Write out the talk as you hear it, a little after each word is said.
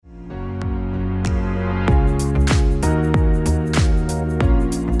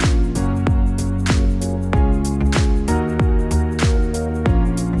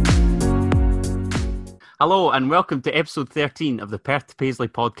Hello and welcome to episode 13 of the Perth to Paisley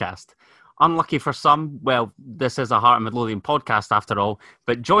podcast. Unlucky for some, well, this is a Heart and Midlothian podcast after all,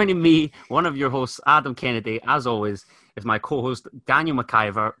 but joining me, one of your hosts, Adam Kennedy, as always, is my co-host, Daniel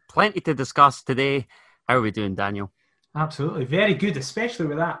McIver. Plenty to discuss today. How are we doing, Daniel? Absolutely. Very good, especially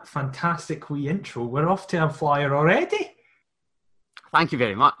with that fantastic wee intro. We're off to a flyer already. Thank you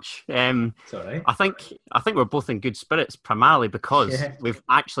very much. It's all right. I think we're both in good spirits, primarily because we've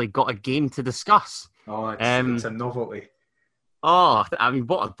actually got a game to discuss. Oh, it's a novelty. Oh, I mean,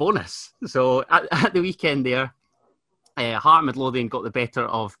 what a bonus. So, at the weekend there, Heart and Midlothian got the better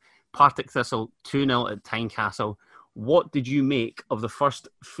of Partick Thistle 2-0 at Tynecastle. What did you make of the first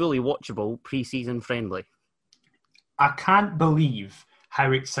fully watchable pre-season friendly? I can't believe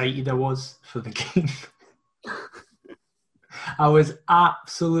how excited I was for the game. I was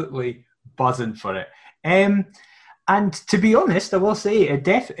absolutely buzzing for it. And to be honest, I will say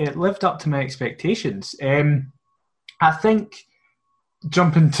it lived up to my expectations. I think,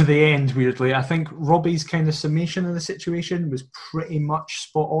 jumping to the end weirdly, I think Robbie's kind of summation of the situation was pretty much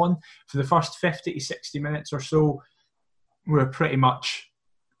spot on. For the first 50 to 60 minutes or so, we were pretty much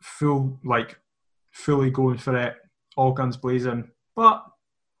fully going for it, all guns blazing. But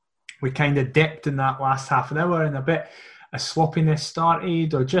we kind of dipped in that last half an hour and a bit of sloppiness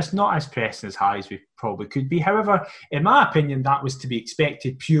started, or just not as pressing as high as we probably could be. However, in my opinion, that was to be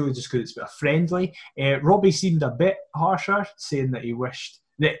expected purely just because it's a friendly. Robbie seemed a bit harsher, saying that he wished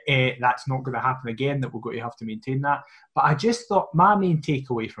that that's not going to happen again, that we're going to have to maintain that. But I just thought my main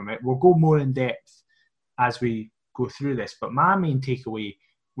takeaway from it, we'll go more in depth as we go through this, but my main takeaway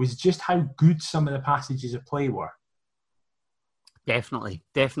was just how good some of the passages of play were. Definitely.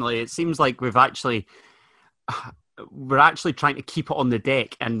 It seems like we're actually trying to keep it on the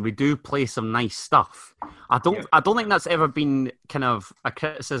deck, and we do play some nice stuff. I don't think that's ever been kind of a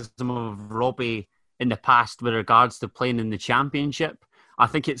criticism of Robbie in the past with regards to playing in the Championship. I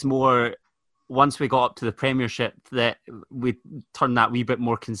think it's more once we got up to the Premiership that we turned that wee bit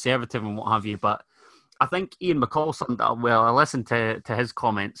more conservative and what have you. But I think Ian McCall summed it up well. I listened to his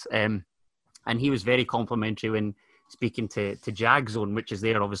comments, and he was very complimentary when speaking to Jagzone, which is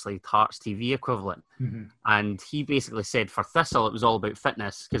their obviously Hearts TV equivalent. Mm-hmm. And he basically said for Thistle it was all about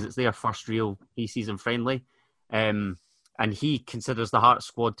fitness because it's their first real pre-season friendly. And he considers the Hearts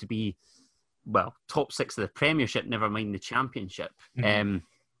squad to be, well, top six of the Premiership, never mind the Championship. Mm-hmm.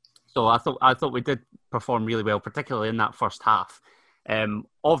 So I thought we did perform really well, particularly in that first half.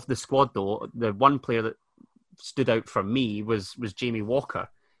 Of the squad though, the one player that stood out for me was Jamie Walker.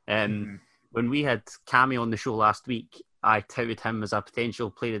 Mm-hmm. When we had Cammy on the show last week, I touted him as a potential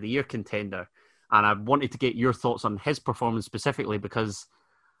Player of the Year contender. And I wanted to get your thoughts on his performance specifically because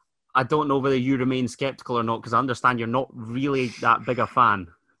I don't know whether you remain sceptical or not, because I understand you're not really that big a fan.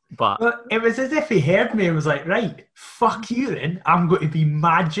 But well, it was as if he heard me and was like, right, fuck you then. I'm going to be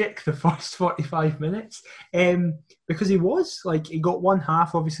magic the first 45 minutes. Because he was. He got one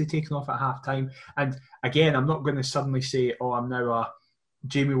half obviously taken off at half-time. And again, I'm not going to suddenly say, I'm now a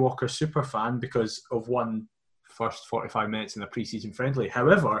Jamie Walker super fan because of one first 45 minutes in a pre-season friendly.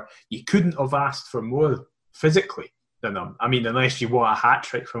 However, you couldn't have asked for more physically than him. I mean, unless you want a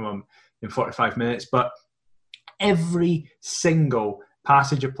hat-trick from him in 45 minutes. But every single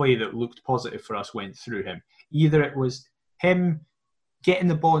passage of play that looked positive for us went through him. Either it was him getting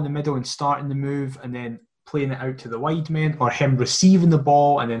the ball in the middle and starting the move and then playing it out to the wide men, or him receiving the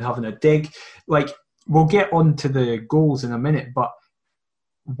ball and then having a dig. We'll get on to the goals in a minute, but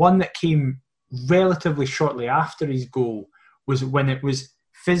one that came relatively shortly after his goal was when it was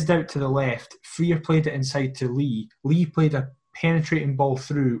fizzed out to the left. Freer played it inside to Lee. Lee played a penetrating ball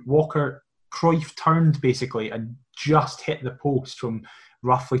through. Walker, Cruyff turned basically and just hit the post from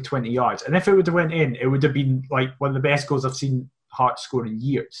roughly 20 yards. And if it would have went in, it would have been one of the best goals I've seen Hearts score in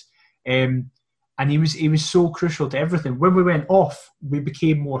years. And he was so crucial to everything. When we went off, we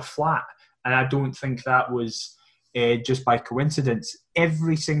became more flat. And I don't think that was just by coincidence.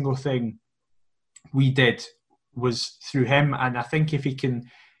 Every single thing we did was through him, and I think if he can,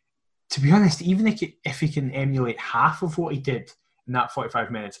 to be honest, even if he can emulate half of what he did in that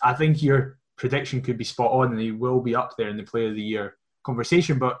 45 minutes, I think your prediction could be spot on and he will be up there in the Player of the Year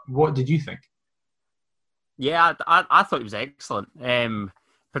conversation. But what did you think? Yeah, I thought he was excellent,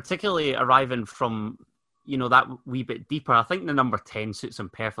 particularly arriving from that wee bit deeper. I think the number 10 suits him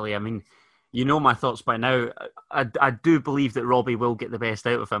perfectly. I mean, you know my thoughts by now. I do believe that Robbie will get the best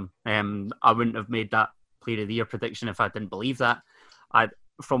out of him. I wouldn't have made that Player of the Year prediction if I didn't believe that.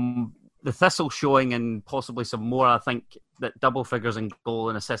 From the Thistle showing and possibly some more, I think that double figures in goal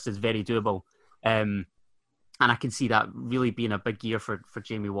and assist is very doable. And I can see that really being a big year for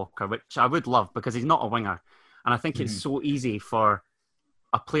Jamie Walker, which I would love because he's not a winger. And I think it's so easy for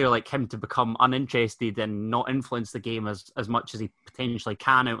a player like him to become uninterested and not influence the game as much as he potentially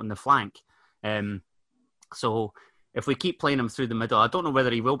can out on the flank. So if we keep playing him through the middle, I don't know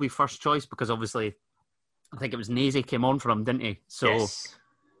whether he will be first choice because obviously I think it was Nazy came on for him, didn't he? So yes.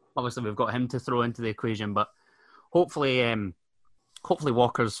 Obviously we've got him to throw into the equation, but hopefully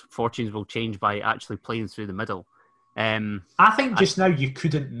Walker's fortunes will change by actually playing through the middle. I think just now you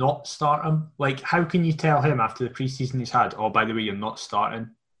couldn't not start him. Like, how can you tell him after the pre-season he's had, oh, by the way, you're not starting?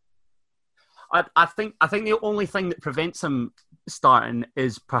 I think the only thing that prevents him starting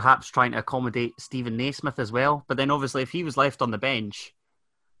is perhaps trying to accommodate Stephen Naismith as well. But then obviously if he was left on the bench,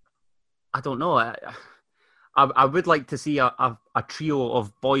 I don't know. I would like to see a trio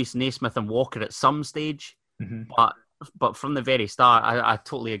of Boyce, Naismith and Walker at some stage. Mm-hmm. But from the very start, I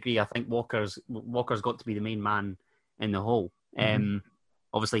totally agree. I think Walker's got to be the main man in the whole.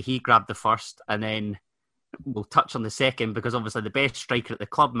 Obviously, he grabbed the first, and then we'll touch on the second because obviously the best striker at the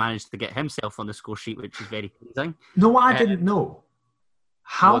club managed to get himself on the score sheet, which is very pleasing. No, what I didn't know,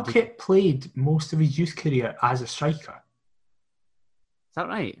 Halkett played most of his youth career as a striker. Is that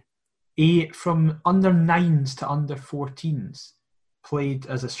right? He, from under 9s to under 14s, played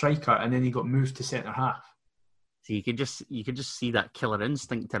as a striker, and then he got moved to centre half. So you could just see that killer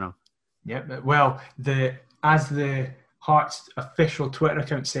instinct in him. Yeah, well, as the Hearts official Twitter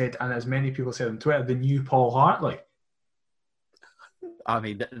account said, and as many people said on Twitter, the new Paul Hartley. I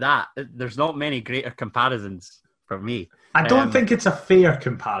mean, that there's not many greater comparisons for me. I don't think it's a fair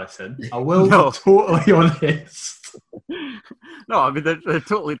comparison. I will be totally honest. No, I mean they're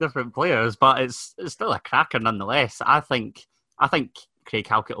totally different players, but it's still a cracker nonetheless. I think Craig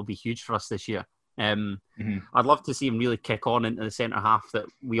Halkett will be huge for us this year. I'd love to see him really kick on into the centre half that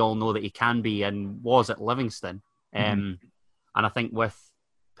we all know that he can be and was at Livingston. And I think with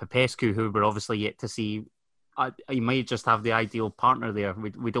Popescu, who we're obviously yet to see, he might just have the ideal partner there.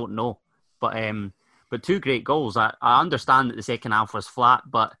 We don't know, but 2 great goals. I understand that the second half was flat,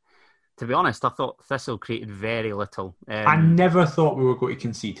 but to be honest, I thought Thistle created very little. I never thought we were going to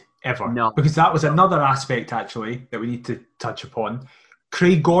concede ever, because that was another aspect actually that we need to touch upon.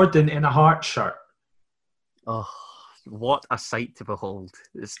 Craig Gordon in a Hearts shirt. Oh, what a sight to behold.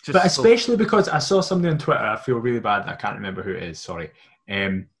 It's just but especially because I saw somebody on Twitter, I feel really bad, I can't remember who it is, sorry,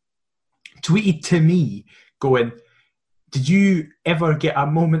 tweeted to me going, did you ever get a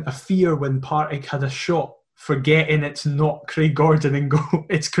moment of fear when Partick had a shot, forgetting it's not Craig Gordon in goal,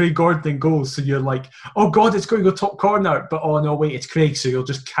 it's Craig Gordon in goal, so you're like, oh God, it's going to go top corner, but oh no, wait, it's Craig, so you'll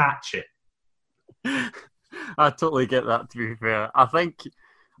just catch it. I totally get that, to be fair. I think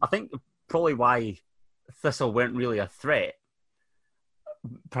probably why Thistle weren't really a threat,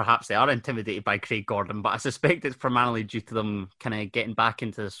 perhaps they are intimidated by Craig Gordon, but I suspect it's primarily due to them kind of getting back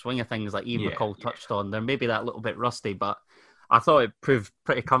into the swing of things like Ian McCall touched on. They're maybe that little bit rusty, but I thought it proved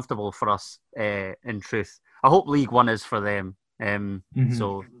pretty comfortable for us, in truth. I hope League One is for them.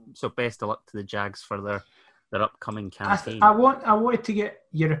 So best of luck to the Jags for their upcoming campaign. I wanted to get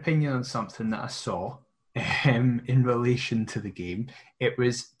your opinion on something that I saw in relation to the game. It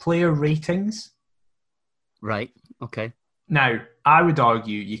was player ratings. Right, okay. Now, I would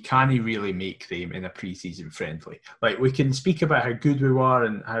argue you can't really make them in a pre-season friendly. Like, we can speak about how good we were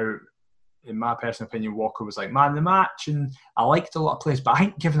and how, in my personal opinion, Walker was like man of the match, and I liked a lot of players, but I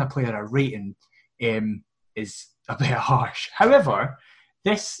think giving a player a rating is a bit harsh. However,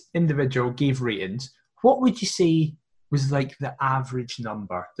 this individual gave ratings. What would you say was like the average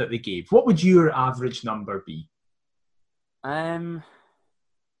number that they gave? What would your average number be?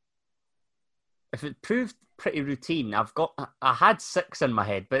 If it proved pretty routine, I had 6 in my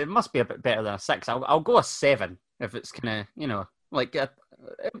head, but it must be a bit better than a 6. I'll go a 7 if it's kind of, like it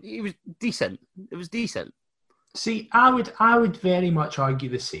was decent. It was decent. See, I would very much argue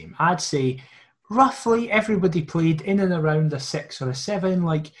the same. I'd say roughly everybody played in and around a 6 or a 7.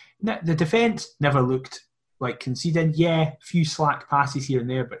 Like, the defence never looked like conceding. Yeah, a few slack passes here and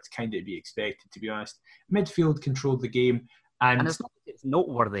there, but it's kind of to be expected, to be honest. Midfield controlled the game. And it's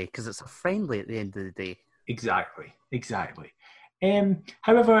noteworthy because it's a friendly at the end of the day. Exactly.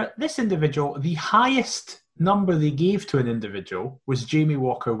 However, this individual, the highest number they gave to an individual was Jamie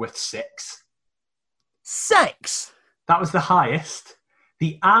Walker with 6. 6? That was the highest.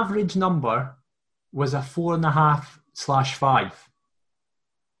 The average number was a 4.5/5.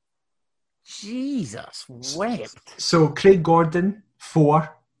 Jesus wept. So Craig Gordon,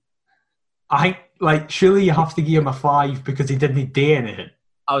 4. I think, like, surely you have to give him a 5 because he didn't do anything.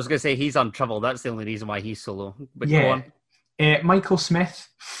 I was going to say he's on trouble. That's the only reason why he's so low. But go on. Michael Smith,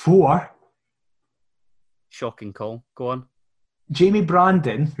 4. Shocking call. Go on. Jamie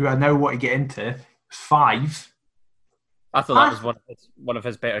Brandon, who I now want to get into, 5. I thought that was one of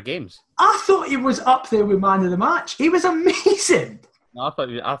his better games. I thought he was up there with man of the match. He was amazing. No, I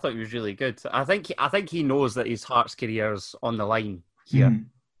thought he was really good. I think he knows that his Hearts career's on the line here.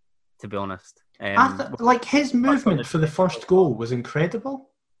 To be honest, his movement for the first goal was incredible.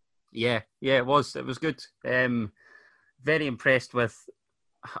 Yeah, it was. It was good. Very impressed with.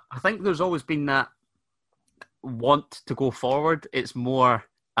 I think there's always been that want to go forward. It's more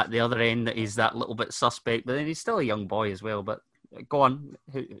at the other end that he's that little bit suspect, but then he's still a young boy as well. But go on,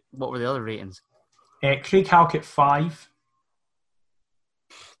 what were the other ratings? Craig Halkett 5.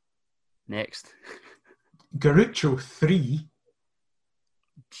 Next. Garuccio 3.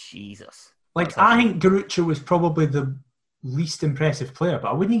 Jesus. I think Garuccio was probably the least impressive player, but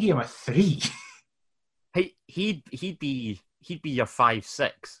I wouldn't give him a 3. He'd be your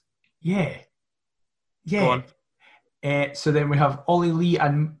 5-6. Yeah. Go on. So then we have Ollie Lee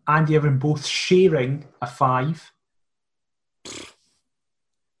and Andy Everin both sharing a 5.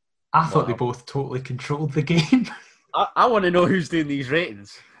 I thought they both totally controlled the game. I want to know who's doing these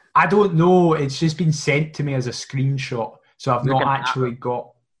ratings. I don't know. It's just been sent to me as a screenshot, so I've not actually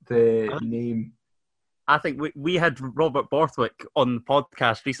got the name. I think we had Robert Borthwick on the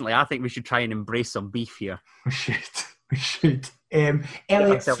podcast recently. I think we should try and embrace some beef here. We should.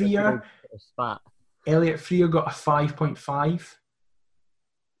 Elliot Freer. Elliot Freer got a 5.5.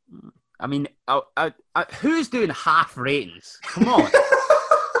 I mean, who's doing half ratings? Come on.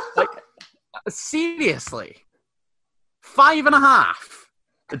 Seriously.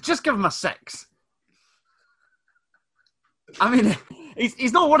 5.5. Just give him a 6. I mean,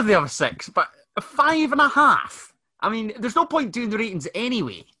 he's not worthy of a 6, but a 5.5. I mean, there's no point doing the ratings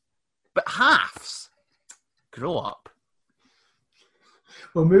anyway. But halves. Grow up.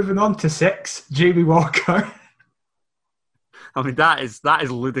 Well, moving on to 6, Jamie Walker. I mean, that is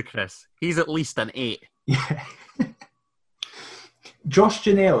ludicrous. He's at least an 8. Yeah. Josh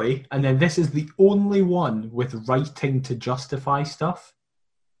Ginnelly, and then this is the only one with writing to justify stuff.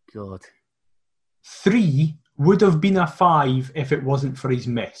 God. 3 would have been a 5 if it wasn't for his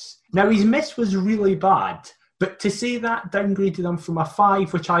miss. Now, his miss was really bad, but to say that downgraded him from a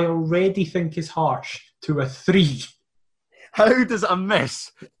 5, which I already think is harsh, to a 3. How does a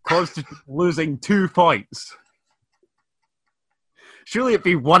miss constitute losing 2 points? Surely it'd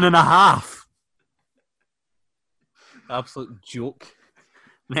be 1.5. Absolute joke.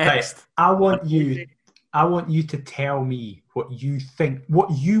 Next. Right, I want you to tell me what you think, what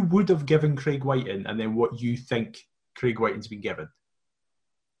you would have given Craig Whiting, and then what you think Craig Whiting's been given.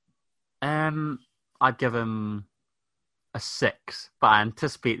 I'd give him a 6, but I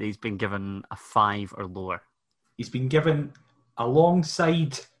anticipate that he's been given a 5 or lower. He's been given,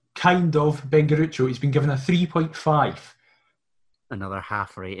 alongside kind of Ben Garuccio, he's been given a 3.5. Another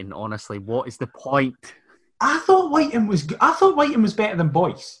half rating. Honestly, what is the point? I thought Whiting was better than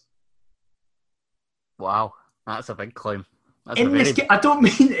Boyce. Wow, that's a big claim. I don't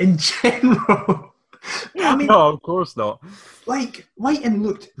mean in general. I mean, no, of course not. Whiting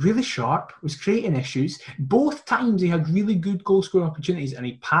looked really sharp, was creating issues. Both times he had really good goal scoring opportunities and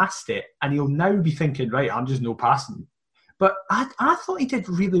he passed it, and he'll now be thinking, right, I'm just no passing. But I thought he did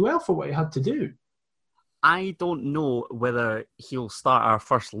really well for what he had to do. I don't know whether he'll start our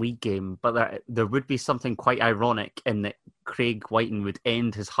first league game, but there would be something quite ironic in that Craig Whiting would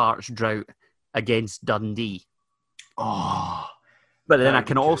end his Hearts drought against Dundee. Oh, but then I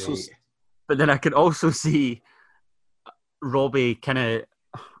can also see Robbie kind of.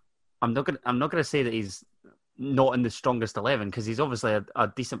 I'm not gonna say that he's not in the strongest 11 because he's obviously a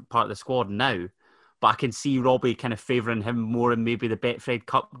decent part of the squad now. But I can see Robbie kind of favouring him more in maybe the Betfred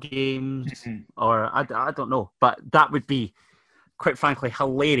Cup games, or I don't know. But that would be, quite frankly,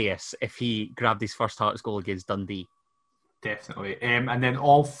 hilarious if he grabbed his first Hearts goal against Dundee. Definitely. And then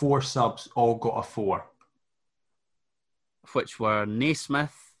all 4 subs all got a 4. Which were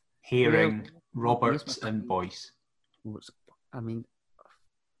Naismith, Herring, Roberts, and Boyce. I mean...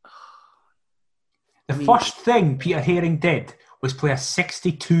 The first thing Peter Herring did was play a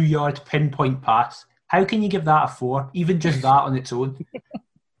 62-yard pinpoint pass. How can you give that a 4? Even just that on its own.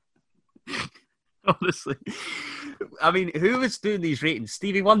 Honestly. I mean, who was doing these ratings?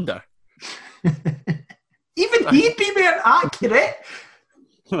 Stevie Wonder? Even he'd be more accurate.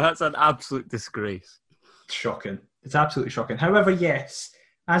 That's an absolute disgrace. Shocking. It's absolutely shocking. However, yes,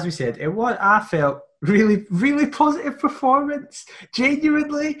 as we said, I felt really, really positive performance.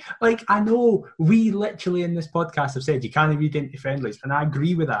 Genuinely. I know we literally in this podcast have said you can't read into friendlies, and I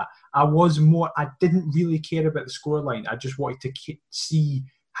agree with that. I didn't really care about the scoreline. I just wanted to see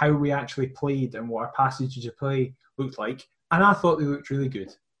how we actually played and what our passages of play looked like. And I thought they looked really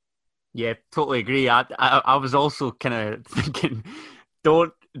good. Yeah, totally agree. I was also kind of thinking,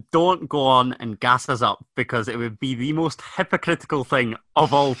 don't go on and gas us up, because it would be the most hypocritical thing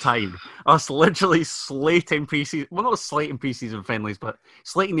of all time. Us literally slating preseason, well, not slating preseason friendlies, but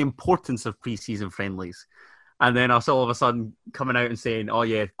slating the importance of preseason friendlies. And then us all of a sudden coming out and saying, oh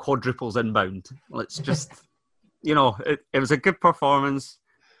yeah, quadruples inbound. Well, it's just, it was a good performance.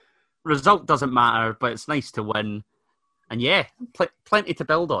 Result doesn't matter, but it's nice to win. And yeah, plenty to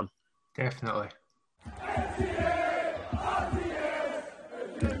build on. Definitely.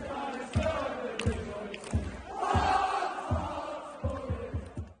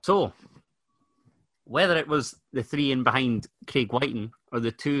 So, whether it was the three in behind Craig Whiten or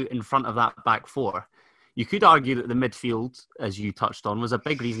the two in front of that back four, you could argue that the midfield, as you touched on, was a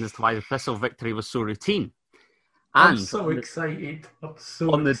big reason as to why the Thistle victory was so routine. And I'm so excited.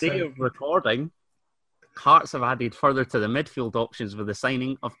 On the day of recording, Hearts have added further to the midfield options with the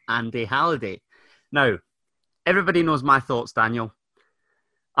signing of Andy Halliday. Now, everybody knows my thoughts, Daniel.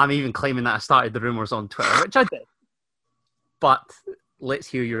 I'm even claiming that I started the rumours on Twitter, which I did. But let's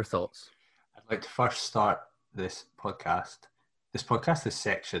hear your thoughts. I'd like to first start this podcast, this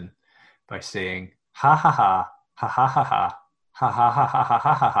section, by saying ha ha ha, ha ha ha ha, ha ha ha ha ha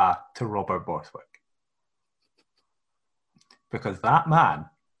ha ha ha to Robert Borthwick. Because that man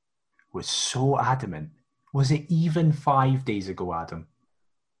was so adamant. Was it even 5 days ago, Adam,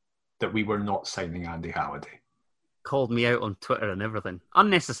 that we were not signing Andy Halliday? Called me out on Twitter and everything.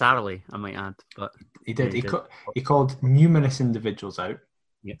 Unnecessarily, I might add. But he did. He called numerous individuals out.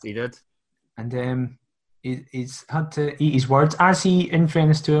 Yes, he did. And he's had to eat his words, as he, in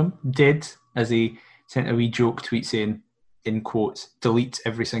fairness to him, did, as he sent a wee joke tweet saying, in quotes, delete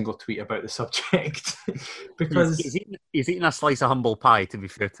every single tweet about the subject. Because he's eaten a slice of humble pie, to be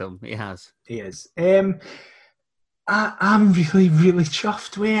fair to him. He has. He is. I'm really, really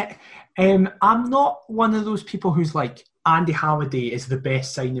chuffed with it. I'm not one of those people who's like, Andy Halliday is the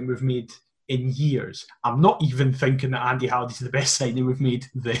best signing we've made in years. I'm not even thinking that Andy Halliday is the best signing we've made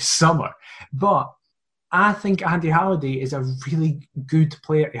this summer. But I think Andy Halliday is a really good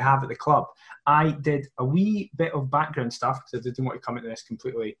player to have at the club. I did a wee bit of background stuff because I didn't want to come into this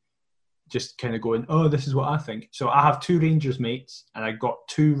completely just kind of going, oh, this is what I think. So I have two Rangers mates and I got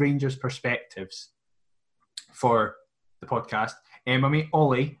two Rangers perspectives for the podcast. And my mate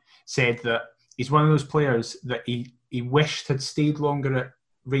Ollie said that he's one of those players that he wished had stayed longer at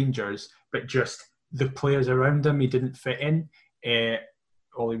Rangers, but just the players around him, he didn't fit in.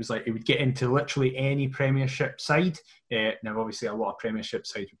 Ollie was like, he would get into literally any Premiership side. Now, obviously, a lot of Premiership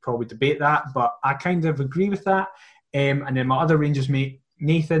sides would probably debate that, but I kind of agree with that. And then my other Rangers mate,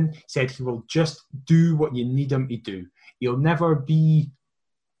 Nathan, said he will just do what you need him to do. He'll never be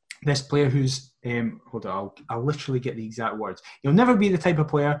this player who's, hold on, I'll literally get the exact words. He'll never be the type of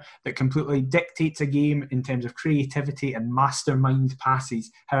player that completely dictates a game in terms of creativity and mastermind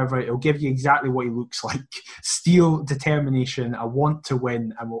passes. However, he'll give you exactly what he looks like. Steel, determination, a want to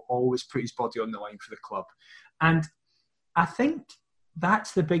win, and will always put his body on the line for the club. And I think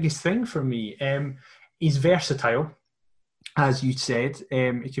that's the biggest thing for me. He's versatile, as you said.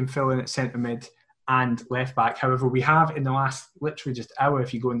 He can fill in at centre mid and left back. However, we have in the last literally just hour,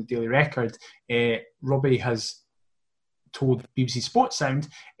 if you go in the Daily Record, Robbie has told BBC Sports Sound,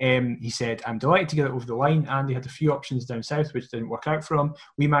 he said, I'm delighted to get it over the line. Andy had a few options down south which didn't work out for him.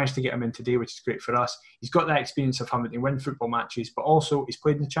 We managed to get him in today, which is great for us. He's got that experience of having to win football matches, but also he's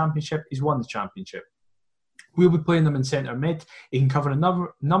played in the Championship, he's won the Championship. We'll be playing them in centre mid. He can cover a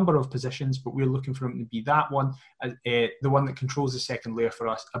number of positions, but we're looking for him to be that one, the one that controls the second layer for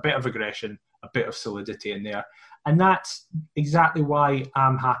us. A bit of aggression, a bit of solidity in there. And that's exactly why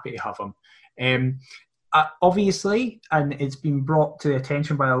I'm happy to have him. Obviously, and it's been brought to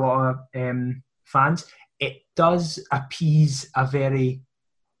attention by a lot of fans, it does appease a very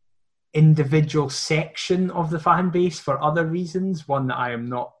individual section of the fan base for other reasons, one that I am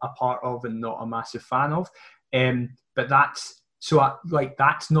not a part of and not a massive fan of. But that's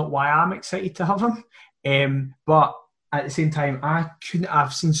not why I'm excited to have him. But at the same time,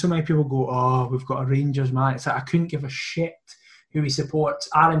 I've seen so many people go, oh, we've got a Rangers man. It's like, I couldn't give a shit who he supports.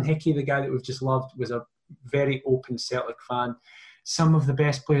 Aaron Hickey, the guy that we've just loved, was a very open Celtic fan. Some of the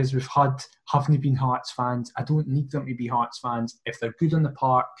best players we've had haven't been Hearts fans. I don't need them to be Hearts fans. If they're good on the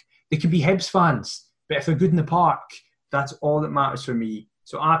park, they can be Hibs fans. But if they're good in the park, that's all that matters for me.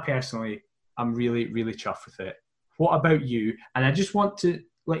 So I personally, I'm really, really chuffed with it. What about you? And I just want to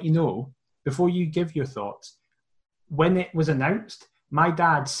let you know, before you give your thoughts, when it was announced, my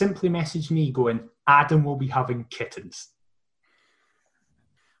dad simply messaged me going, Adam will be having kittens.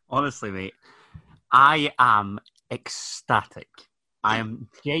 Honestly, mate, I am ecstatic. I am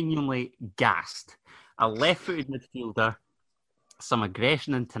genuinely gassed. A left-footed midfielder, some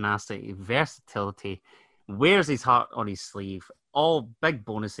aggression and tenacity, versatility, wears his heart on his sleeve, all big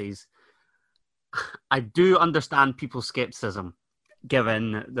bonuses. I do understand people's scepticism,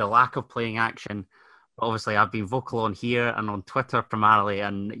 given the lack of playing action. Obviously, I've been vocal on here and on Twitter primarily,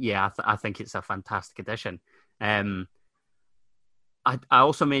 and yeah, I think it's a fantastic addition. I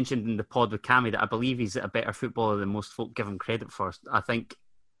also mentioned in the pod with Cammy that I believe he's a better footballer than most folk give him credit for. I think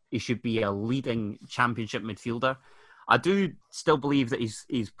he should be a leading championship midfielder. I do still believe that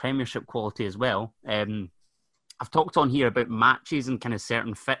he's Premiership quality as well. I've talked on here about matches and kind of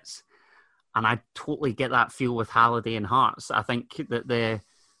certain fits, and I totally get that feel with Halliday and Hearts. I think that the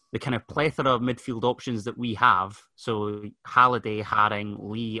kind of plethora of midfield options that we have, so Halliday, Haring,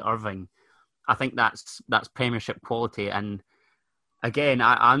 Lee, Irving, I think that's Premiership quality. And again,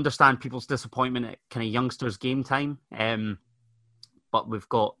 I understand people's disappointment at kind of youngsters' game time, but we've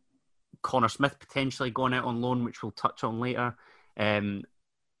got Connor Smith potentially going out on loan, which we'll touch on later.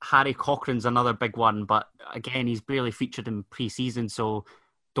 Harry Cochrane's another big one, but again, he's barely featured in pre-season, so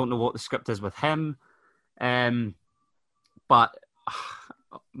don't know what the script is with him. But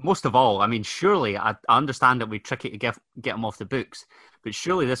most of all, I mean, surely I understand that we tricky to get him off the books, but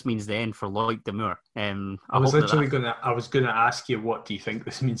surely this means the end for Lloyd Damour. I was going to ask you, what do you think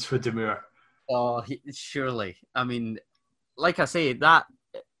this means for Damour? Oh, surely. I mean, like I say, that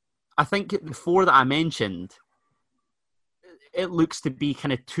I think the four that I mentioned, it looks to be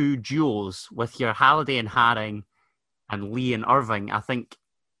kind of two duos with your Halliday and Haring and Lee and Irving. I think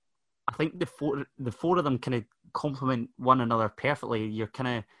the four of them kind of complement one another perfectly. You're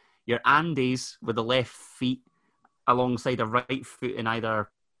kind of your Andes with the left feet alongside a right foot in either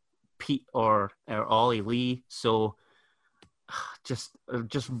Pete or Ollie Lee. So just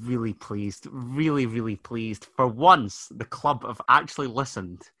really pleased, really pleased. For once, the club have actually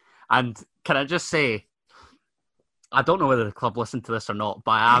listened. And can I just say, I don't know whether the club listened to this or not,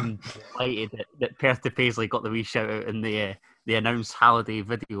 but I am delighted that Perth to Paisley got the wee shout out in the announced Halliday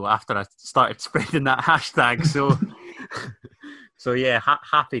video after I started spreading that hashtag. So yeah,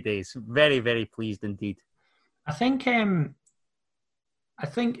 happy days. Very, very pleased indeed. I think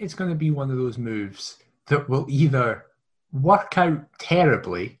it's going to be one of those moves that will either work out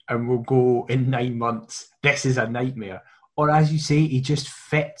terribly and we'll go in 9 months, this is a nightmare, or as you say, he just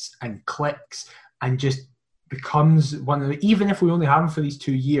fits and clicks and just becomes one of the, even if we only have him for these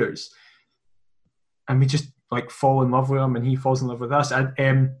 2 years and we just like fall in love with him and he falls in love with us.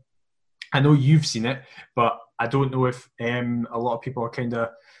 I know you've seen it, but I don't know if a lot of people are kind of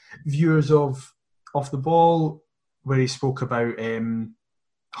viewers of Off the Ball, where he spoke about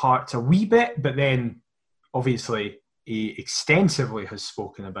Hearts a wee bit, but then obviously he extensively has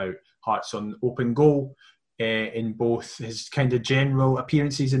spoken about Hearts on Open Goal in both his kind of general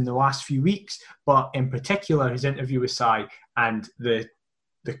appearances in the last few weeks, but in particular his interview with Si, and the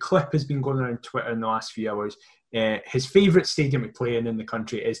clip has been going around Twitter in the last few hours. His favourite stadium to play in the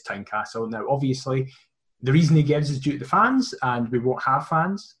country is Tynecastle. Now, obviously, the reason he gives is due to the fans, and we won't have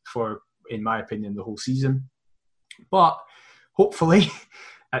fans for, in my opinion, the whole season. But hopefully,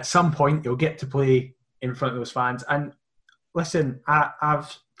 at some point, he'll get to play in front of those fans. And listen,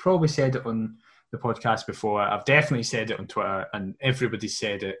 I've probably said it on the podcast before. I've definitely said it on Twitter, and everybody's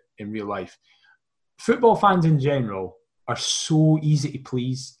said it in real life. Football fans in general are so easy to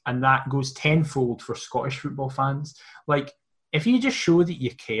please, and that goes tenfold for Scottish football fans. Like, if you just show that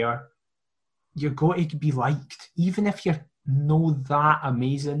you care, you're going to be liked, even if you're not that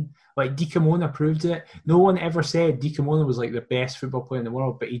amazing. Like, Dikamona proved it. No one ever said Dikamona was like the best football player in the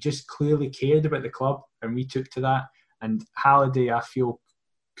world, but he just clearly cared about the club, and we took to that. And Halliday, I feel,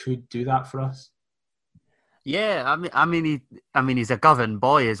 could do that for us. Yeah, I mean, he's a Govan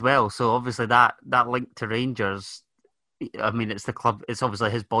boy as well. So obviously that link to Rangers, I mean, it's the club. It's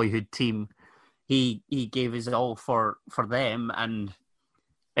obviously his boyhood team. He gave his all for them, and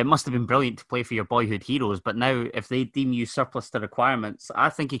it must have been brilliant to play for your boyhood heroes. But now, if they deem you surplus to requirements,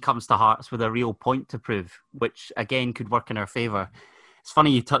 I think he comes to Hearts with a real point to prove, which again could work in our favour. It's funny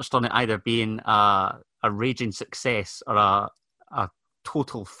you touched on it either being a raging success or a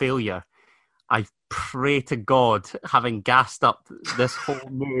total failure. I pray to God, having gassed up this whole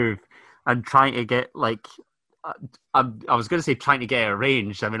move and trying to get I was going to say trying to get it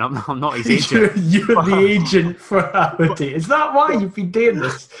arranged. I mean, I'm not his agent. You're the agent for Halliday. Is that why you've been doing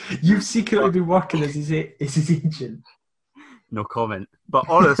this? You've secretly been working as his agent. No comment. But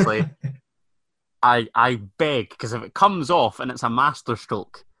honestly, I beg, because if it comes off and it's a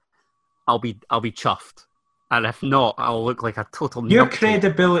masterstroke, I'll be chuffed. And if not, I'll look like a total Your numpty.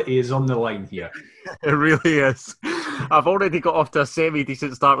 credibility is on the line here. It really is. I've already got off to a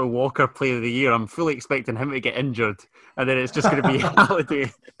semi-decent start with Walker Player of the Year. I'm fully expecting him to get injured. And then it's just going to be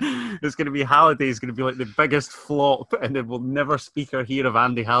Halliday. It's going to be Halliday. It's going to be like the biggest flop. And then we'll never speak or hear of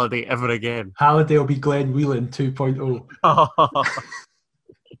Andy Halliday ever again. Halliday will be Glenn Whelan 2.0.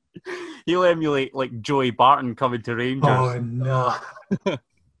 He'll emulate like Joey Barton coming to Rangers. Oh, no.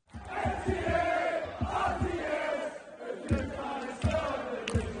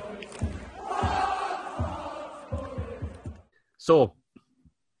 So,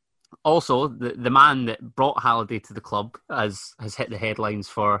 also, the man that brought Halliday to the club has hit the headlines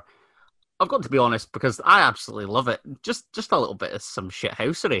for, I've got to be honest, because I absolutely love it. Just a little bit of some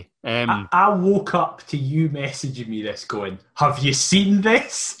shithousery. I woke up to you messaging me this going, have you seen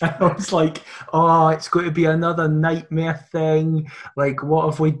this? And I was like, oh, it's going to be another nightmare thing. Like, what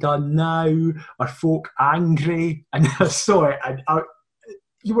have we done now? Are folk angry? And I saw it, and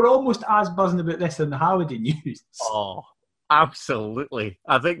you were almost as buzzing about this in the Halliday news. Oh, absolutely.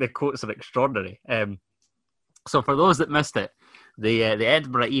 I think the quotes are extraordinary. So for those that missed it, the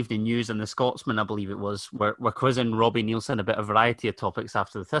Edinburgh Evening News and the Scotsman, I believe it was, were quizzing Robbie Neilson a bit of a variety of topics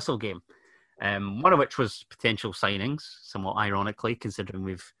after the Thistle game. One of which was potential signings, somewhat ironically, considering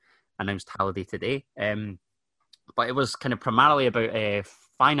we've announced Halliday today. But it was kind of primarily about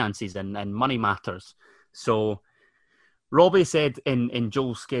finances and money matters. So Robbie said in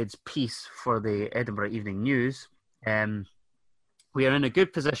Joel Skid's piece for the Edinburgh Evening News, we are in a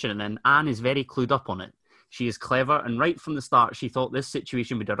good position and Anne is very clued up on it. She is clever, and right from the start, she thought this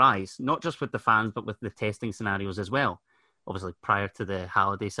situation would arise, not just with the fans, but with the testing scenarios as well. Obviously, prior to the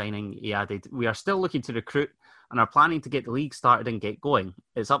Halliday signing, he added, we are still looking to recruit and are planning to get the league started and get going.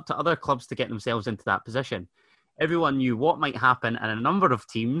 It's up to other clubs to get themselves into that position. Everyone knew what might happen, and a number of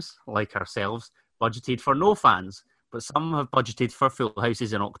teams, like ourselves, budgeted for no fans, but some have budgeted for full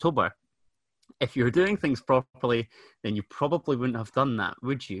houses in October. If you're doing things properly, then you probably wouldn't have done that,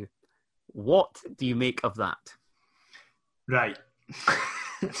 would you? What do you make of that? Right.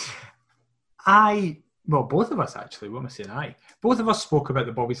 Both of us actually, what am I saying? Both of us spoke about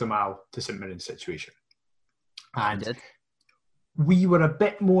the Bobby Zamal to St Mirren situation. And we were a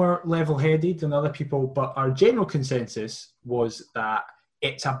bit more level-headed than other people, but our general consensus was that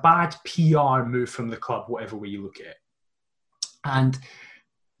it's a bad PR move from the club, whatever way you look at it. And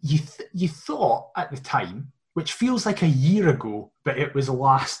you thought at the time, which feels like a year ago, but it was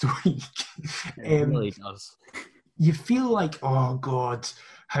last week. It really does. You feel like, oh God,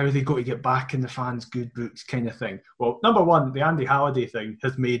 how are they going to get back in the fans' good books kind of thing? Well, number one, the Andy Halliday thing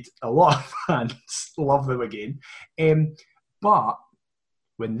has made a lot of fans love them again. But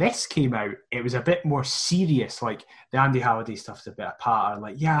when this came out, it was a bit more serious. Like the Andy Halliday stuff's a bit apart.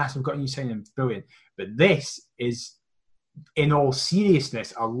 Like, yes, we've got a new signing, brilliant. But this is, in all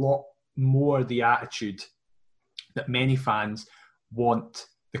seriousness, a lot more the attitude that many fans want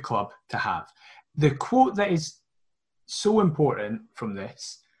the club to have. The quote that is so important from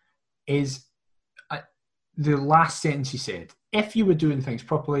this is the last sentence he said. If you were doing things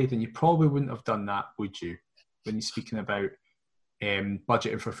properly, then you probably wouldn't have done that, would you? When he's speaking about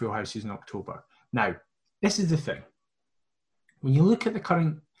budgeting for full houses in October. Now, this is the thing. When you look at the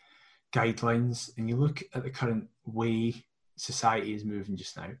current guidelines and you look at the current way society is moving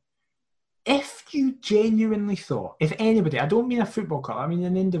just now, if you genuinely thought, if anybody, I don't mean a football club, I mean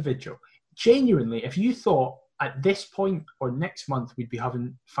an individual, genuinely, if you thought at this point or next month we'd be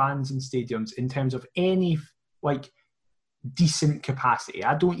having fans in stadiums in terms of any like decent capacity,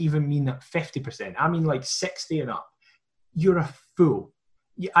 I don't even mean at 50%, I mean like 60 and up, you're a fool.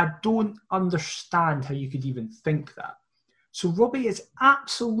 I don't understand how you could even think that. So Robbie is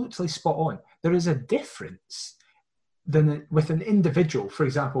absolutely spot on. There is a difference than with an individual, for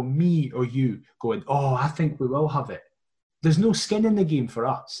example, me or you going, oh, I think we will have it. There's no skin in the game for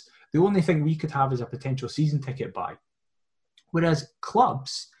us. The only thing we could have is a potential season ticket buy. Whereas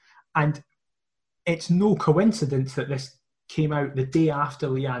clubs, and it's no coincidence that this came out the day after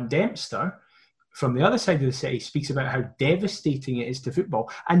Leanne Dempster, from the other side of the city, speaks about how devastating it is to football.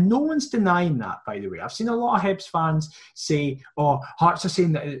 And no one's denying that, by the way. I've seen a lot of Hibs fans say, oh, Hearts are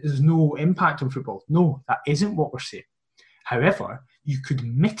saying that there's no impact on football. No, that isn't what we're saying. However, you could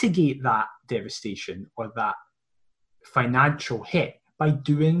mitigate that devastation or that financial hit by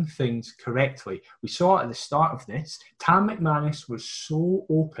doing things correctly. We saw at the start of this, Tam McManus was so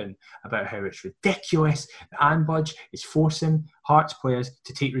open about how it's ridiculous that Anne Budge is forcing Hearts players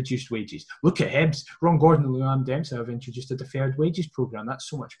to take reduced wages. Look at Hibs. Ron Gordon and Luann Dempsey have introduced a deferred wages programme. That's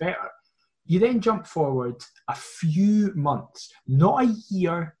so much better. You then jump forward a few months, not a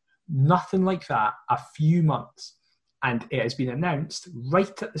year, nothing like that a few months. And it has been announced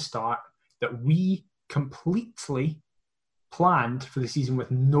right at the start that we completely planned for the season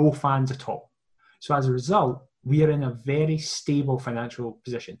with no fans at all. So as a result, we are in a very stable financial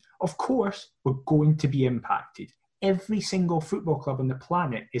position. Of course, we're going to be impacted. Every single football club on the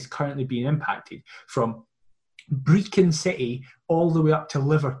planet is currently being impacted, from Brecon City all the way up to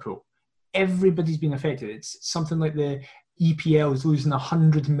Liverpool. Everybody's been affected. It's something like the EPL is losing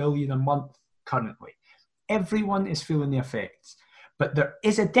 100 million a month currently. Everyone is feeling the effects. But there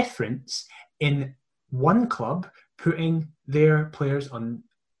is a difference in one club putting their players on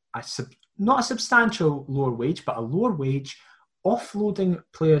not a substantial lower wage, but a lower wage, offloading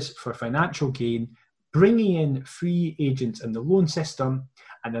players for financial gain, bringing in free agents in the loan system,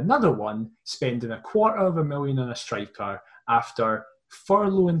 and another one spending $250,000 on a striker after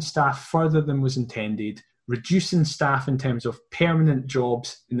furloughing staff further than was intended, reducing staff in terms of permanent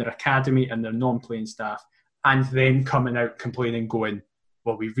jobs in their academy and their non-playing staff, and then coming out complaining, going,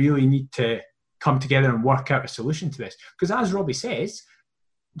 well, we really need to come together and work out a solution to this. Because as Robbie says,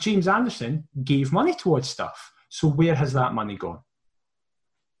 James Anderson gave money towards stuff. So where has that money gone?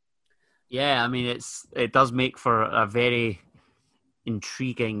 Yeah, I mean, it does make for a very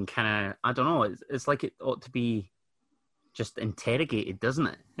intriguing kind of, I don't know, it's like it ought to be just interrogated,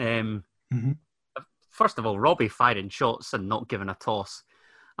 doesn't it? First of all, Robbie firing shots and not giving a toss.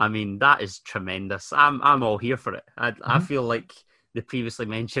 I mean, that is tremendous. I'm all here for it. I feel like the previously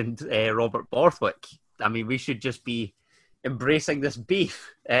mentioned Robert Borthwick. I mean, we should just be embracing this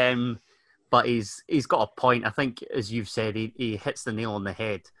beef. But he's got a point. I think, as you've said, he hits the nail on the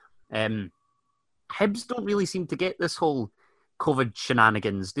head. Hibs don't really seem to get this whole COVID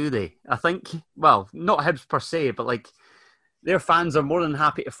shenanigans, do they? I think, well, not Hibs per se, but like their fans are more than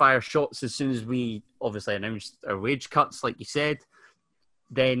happy to fire shots as soon as we obviously announced our wage cuts, like you said.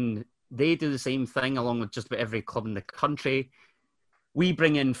 Then they do the same thing along with just about every club in the country. We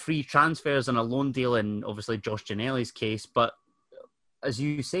bring in free transfers and a loan deal in, obviously, Josh Ginnelly's case. But as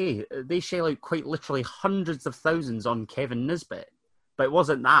you say, they shell out quite literally hundreds of thousands on Kevin Nisbet. But it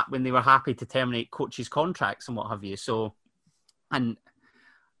wasn't that when they were happy to terminate coaches' contracts and what have you. So, and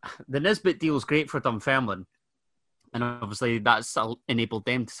the Nisbet deal is great for Dunfermline. And obviously that's enabled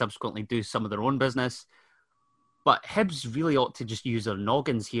them to subsequently do some of their own business. But Hibs really ought to just use their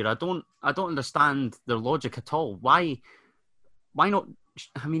noggins here. I don't understand their logic at all. Why not?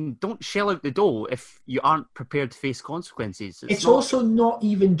 I mean, don't shell out the dough if you aren't prepared to face consequences. It's also not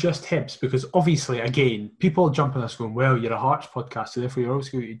even just Hibs, because obviously, again, people jump on us going, well, you're a Hearts podcast, so therefore you're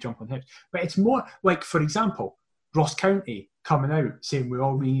also going to jump on Hibs. But it's more like, for example, Ross County coming out saying we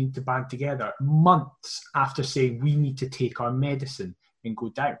all need to band together months after saying we need to take our medicine and go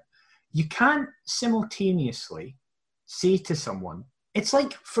down. You can't simultaneously say to someone, it's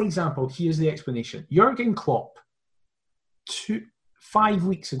like, for example, here's the explanation. Jurgen Klopp, 5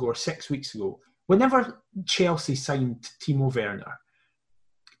 weeks ago or 6 weeks ago, whenever Chelsea signed Timo Werner,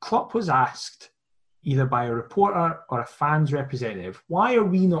 Klopp was asked either by a reporter or a fan's representative, why are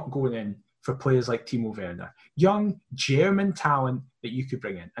we not going in for players like Timo Werner? Young German talent that you could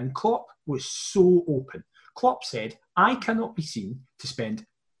bring in. And Klopp was so open. Klopp said, I cannot be seen to spend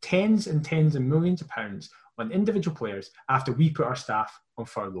tens and tens of millions of pounds on individual players after we put our staff on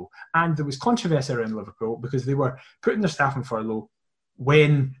furlough. And there was controversy around Liverpool because they were putting their staff on furlough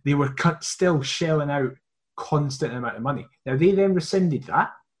when they were still shelling out constant amount of money. Now, they then rescinded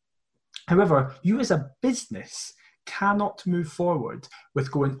that. However, you as a business cannot move forward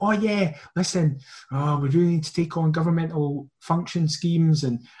with going, oh yeah, listen, we really need to take on governmental function schemes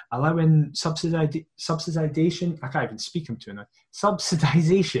and allowing subsidization. I can't even speak them to now.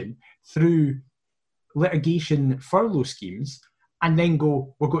 Subsidization through litigation furlough schemes, and then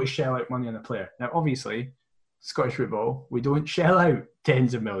go, we're going to shell out money on a player. Now, obviously, Scottish football, we don't shell out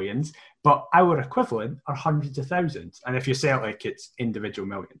tens of millions, but our equivalent are hundreds of thousands. And if you're Celtic, it's individual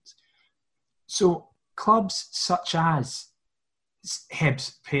millions. So clubs such as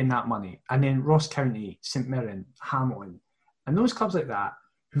Hibs paying that money, and then Ross County, St Mirren, Hamilton, and those clubs like that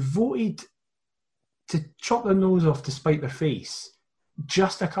who voted to chop their nose off to spite their face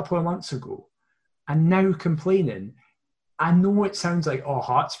just a couple of months ago, and now complaining. I know it sounds like, oh,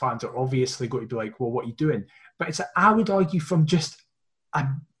 Hearts fans are obviously going to be like, well, what are you doing? But I would argue from just a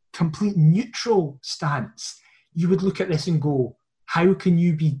complete neutral stance, you would look at this and go, how can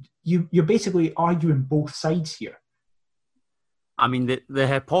you be... You're basically arguing both sides here. I mean, the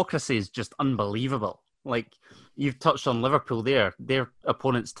hypocrisy is just unbelievable. Like, you've touched on Liverpool there. Their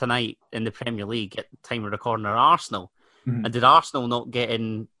opponents tonight in the Premier League at the time of recording are Arsenal. Mm-hmm. And did Arsenal not get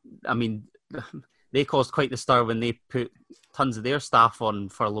in... I mean, they caused quite the stir when they put tons of their staff on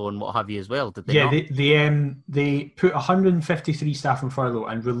furlough and what have you as well, did they Yeah, not? they put 153 staff on furlough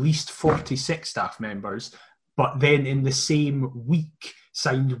and released 46 staff members, but then in the same week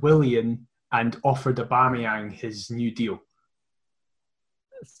signed Willian and offered Aubameyang his new deal.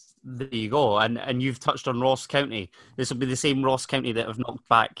 There you go. And you've touched on Ross County. This will be the same Ross County that have knocked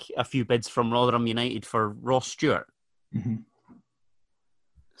back a few bids from Rotherham United for Ross Stewart. Mm-hmm.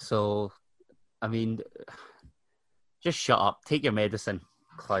 So, I mean, just shut up. Take your medicine,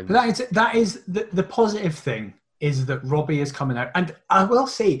 Clive. That is the positive thing is that Robbie is coming out. And I will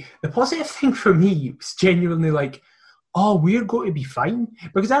say, the positive thing for me was genuinely like, oh, we're going to be fine.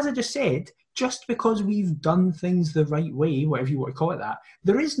 Because as I just said, just because we've done things the right way, whatever you want to call it that,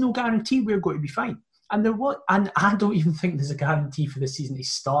 there is no guarantee we're going to be fine. And I don't even think there's a guarantee for the season to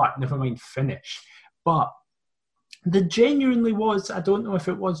start, never mind finish. But there genuinely was, I don't know if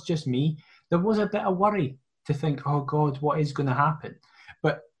it was just me, there was a bit of worry to think, oh God, what is going to happen?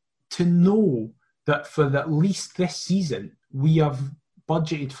 But to know that for at least this season, we have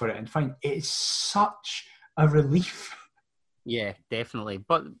budgeted for it and fine, it's such a relief. Yeah, definitely.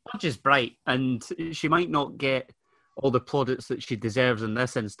 But Budge is bright, and she might not get all the plaudits that she deserves in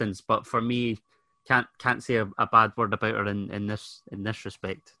this instance. But for me, can't say a bad word about her in this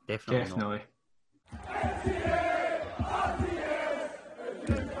respect. Definitely.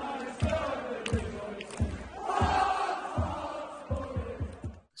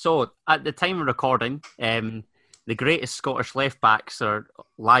 So, at the time of recording, the greatest Scottish left-backs are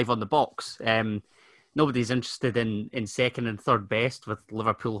live on the box. Nobody's interested in second and third best, with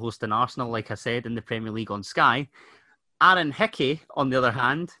Liverpool hosting Arsenal, like I said, in the Premier League on Sky. Aaron Hickey, on the other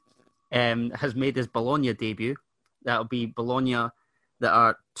hand, has made his Bologna debut. That'll be Bologna that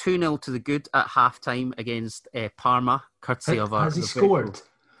are 2-0 to the good at half-time against Parma, courtesy of Has he scored?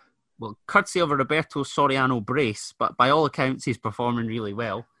 Well, courtesy of a Roberto Soriano brace, but by all accounts, he's performing really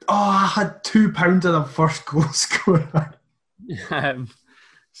well. Oh, I had £2 on the first goal scorer.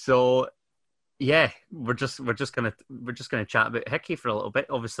 So, yeah, we're just gonna chat about Hickey for a little bit.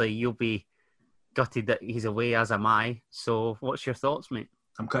 Obviously, you'll be gutted that he's away, as am I. So, what's your thoughts, mate?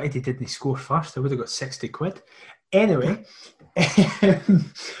 I'm gutted he didn't score first. I would have got 60 quid. Anyway,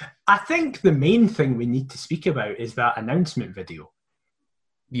 I think the main thing we need to speak about is that announcement video.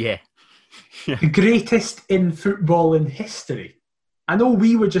 Yeah. The greatest in football in history. I know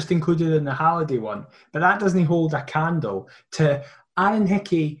we were just included in the Halliday one, but that doesn't hold a candle to Aaron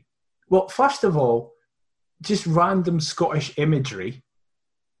Hickey. Well, first of all, just random Scottish imagery.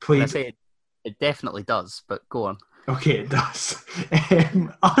 I say it definitely does, but go on. Okay, it does.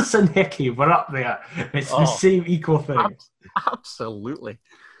 Us and Hickey, we're up there. It's the same equal thing. Absolutely.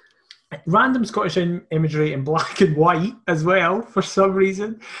 Random Scottish imagery in black and white as well, for some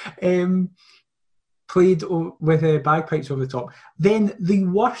reason. Played with bagpipes over the top. Then the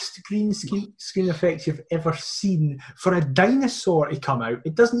worst green screen effects you've ever seen for a dinosaur to come out.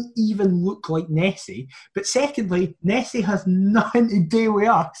 It doesn't even look like Nessie. But secondly, Nessie has nothing to do with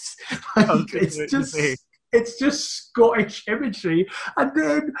us. It's just Scottish imagery. And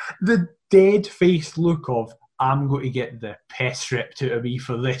then the dead face look of, I'm going to get the piss ripped out of me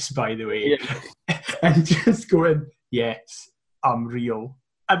for this, by the way. Yeah. And just going, yes, I'm real.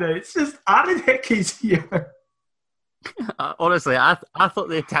 And then it's just Aaron Hickey's here. Honestly, I thought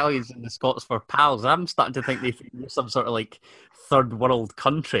the Italians and the Scots were pals. I'm starting to think they think they're some sort of like third world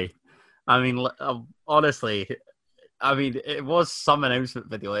country. I mean, honestly, it was some announcement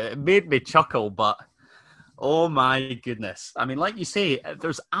video. It made me chuckle, but oh my goodness. I mean, like you say,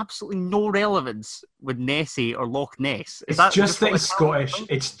 there's absolutely no relevance with Nessie or Loch Ness. It's just that he's Scottish.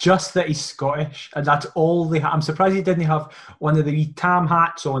 It's just that he's Scottish. And that's all they have. I'm surprised he didn't have one of the wee tam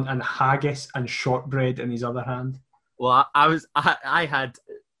hats on and haggis and shortbread in his other hand. Well, I had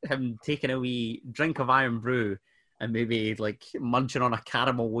him taking a wee drink of Iron Brew and maybe like munching on a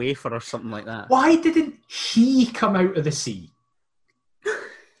caramel wafer or something like that. Why didn't he come out of the sea?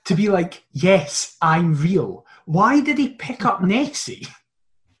 To be like, yes, I'm real. Why did he pick up Nessie?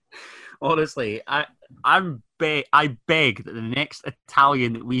 Honestly, I beg that the next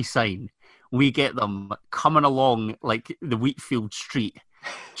Italian that we sign, we get them coming along like the Wheatfield Street,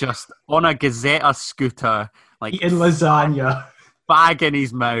 just on a Gazzetta scooter, like eating lasagna, bag in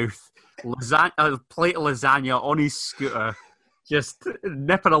his mouth, a plate of lasagna on his scooter. Just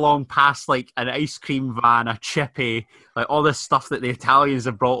nipping along past like an ice cream van, a chippy, like all this stuff that the Italians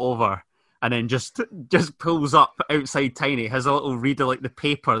have brought over, and then just pulls up outside Tiny, has a little read of like the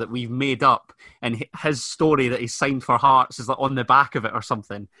paper that we've made up, and his story that he's signed for Hearts is like on the back of it or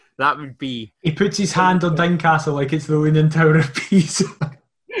something. That would be. He puts his hand on Tynecastle like it's the Leaning Tower of Pisa.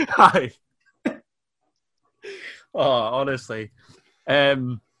 Aye. Oh, honestly. But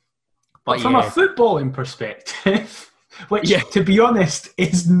But from a footballing perspective, which, yeah, to be honest,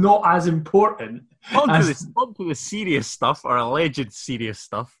 is not as important on to as... this, on to the serious stuff, or alleged serious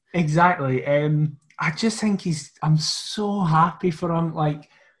stuff. Exactly. I just think I'm so happy for him. Like,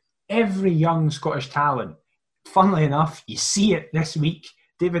 every young Scottish talent, funnily enough, you see it this week.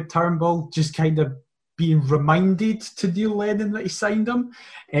 David Turnbull just kind of being reminded to Neil Lennon that he signed him.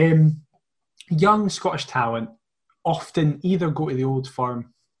 Young Scottish talent often either go to the old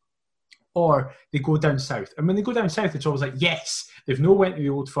firm or they go down south. And when they go down south, it's always like, yes, they've no went to the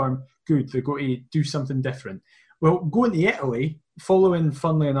old firm, good, they're going to do something different. Well, going to Italy, following,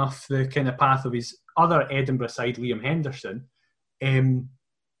 funnily enough, the kind of path of his other Edinburgh side, Liam Henderson,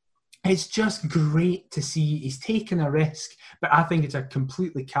 it's just great to see he's taken a risk, but I think it's a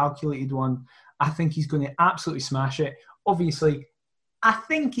completely calculated one. I think he's going to absolutely smash it. Obviously, I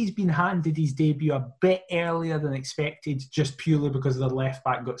think he's been handed his debut a bit earlier than expected, just purely because the left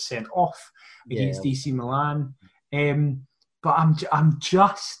back got sent off against AC Milan. But I'm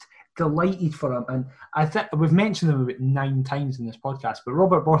just delighted for him, and I think we've mentioned him about 9 times in this podcast. But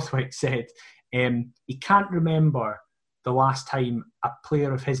Robert Borthwick said he can't remember the last time a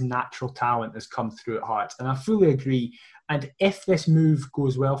player of his natural talent has come through at Hearts, and I fully agree. And if this move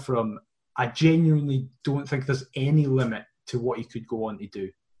goes well for him, I genuinely don't think there's any limit to what he could go on to do.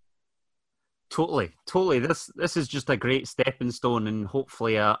 Totally. This is just a great stepping stone and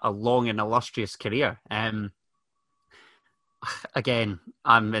hopefully a long and illustrious career. Again,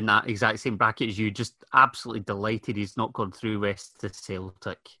 I'm in that exact same bracket as you. Just absolutely delighted he's not gone through West to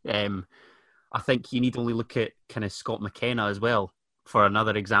Celtic. I think you need to only look at kind of Scott McKenna as well for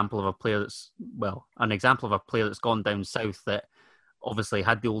another example of a player that's gone down south that obviously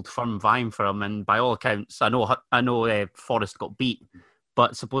had the old firm vying for him, and by all accounts, I know Forrest got beat,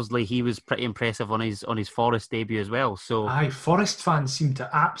 but supposedly he was pretty impressive on his Forest debut as well. So, Forest fans seem to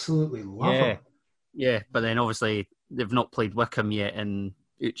absolutely love him. Yeah, but then obviously they've not played Wickham yet, and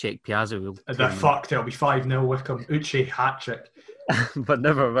Uche Piazza will. They're fucked. It'll be 5-0 Wickham. Uche hat-trick. But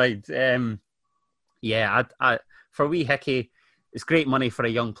never mind. I for wee Hickey, it's great money for a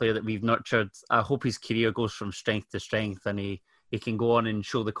young player that we've nurtured. I hope his career goes from strength to strength, and he can go on and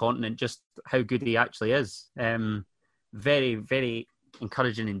show the continent just how good he actually is. Very, very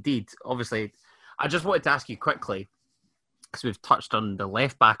encouraging indeed. Obviously, I just wanted to ask you quickly, because we've touched on the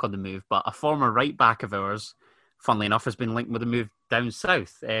left back on the move, but a former right back of ours, funnily enough, has been linked with a move down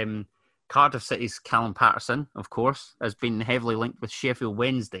south. Cardiff City's Callum Patterson, of course, has been heavily linked with Sheffield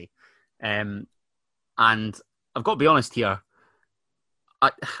Wednesday. And I've got to be honest here,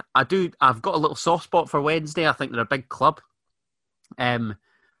 I've got a little soft spot for Wednesday. I think they're a big club.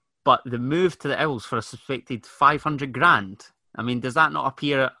 But the move to the Owls for a suspected 500 grand, I mean, does that not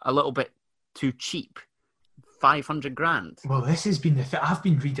appear a little bit too cheap? 500 grand. Well, this has been I've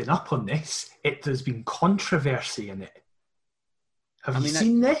been reading up on this. There's been controversy in it. Have you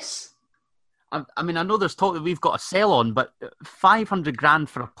seen this? I mean, I know there's talk that we've got a sell on, but 500 grand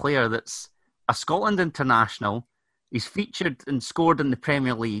for a player that's a Scotland international. He's featured and scored in the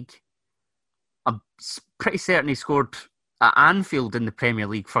Premier League. I'm pretty certain he scored at Anfield in the Premier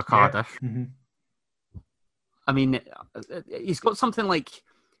League for Cardiff. Yeah. Mm-hmm. I mean, he's got something like,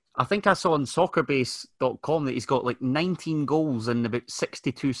 I think I saw on soccerbase.com that he's got like 19 goals and about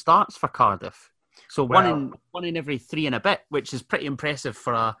 62 starts for Cardiff. So one in every 3 and a bit, which is pretty impressive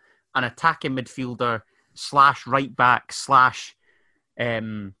for an attacking midfielder / right back /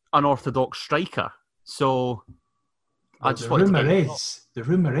 unorthodox striker. So well, the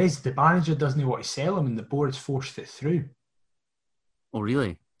rumour is the manager doesn't want to sell him and the board's forced it through. Oh,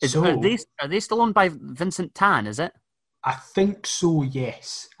 really? Are they still owned by Vincent Tan, is it? I think so,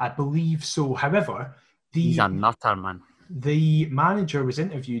 yes. I believe so. However, he's a nutter, man. The manager was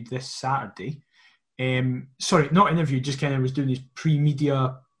interviewed this Saturday. Sorry, not interviewed, just kind of was doing his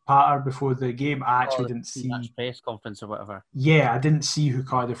pre-media patter before the game. I actually didn't see that press conference or whatever. Yeah, I didn't see who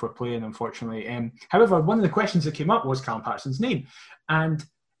Cardiff were playing, unfortunately. However, one of the questions that came up was Callum Patterson's name. And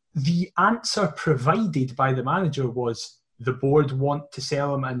the answer provided by the manager was the board want to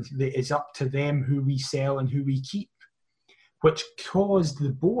sell him and it is up to them who we sell and who we keep, which caused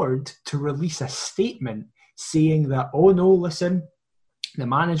the board to release a statement saying that, oh no, listen, the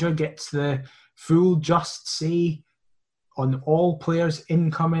manager gets the full just say on all players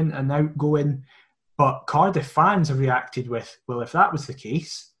incoming and outgoing. But Cardiff fans have reacted with, well, if that was the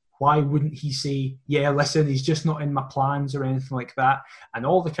case, why wouldn't he say, yeah, listen, he's just not in my plans or anything like that? And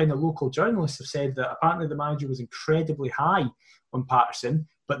all the kind of local journalists have said that apparently the manager was incredibly high on Patterson,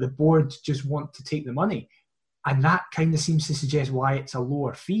 but the board just want to take the money. And that kind of seems to suggest why it's a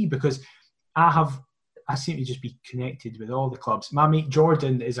lower fee, because I I seem to just be connected with all the clubs. My mate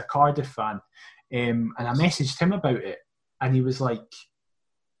Jordan is a Cardiff fan, and I messaged him about it, and he was like,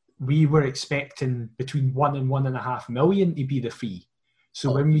 we were expecting between 1 and 1.5 million to be the fee.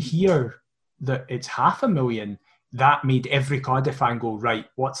 So when we hear that it's 500,000, that made every Cardiff fan go, right,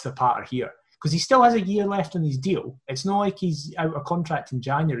 what's the patter here? Because he still has a year left on his deal. It's not like he's out of contract in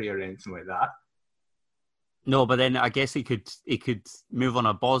January or anything like that. No, but then I guess he could move on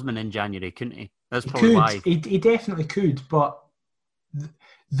a Bosman in January, couldn't he? That's probably why. He definitely could, but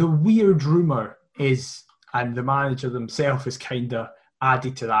the weird rumour is, and the manager themselves is kind of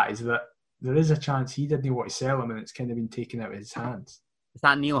added to that, is that there is a chance he didn't want to sell him and it's kind of been taken out of his hands. Is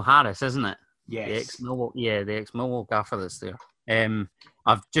that Neil Harris, isn't it? Yes. The ex-Millwall gaffer that's there.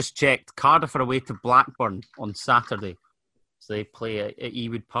 I've just checked. Cardiff are away to Blackburn on Saturday. So they play at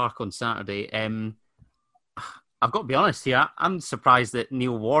Ewood Park on Saturday. I've got to be honest here. I'm surprised that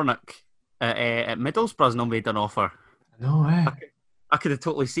Neil Warnock at Middlesbrough's not made an offer. No way. I could have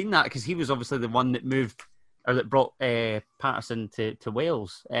totally seen that because he was obviously the one that moved or that brought Patterson to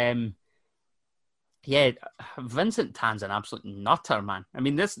Wales. Vincent Tan's an absolute nutter, man. I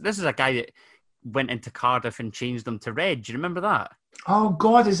mean, this is a guy that went into Cardiff and changed them to red. Do you remember that? Oh,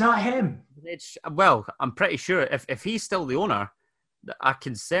 God, is that him? Well, I'm pretty sure if he's still the owner, I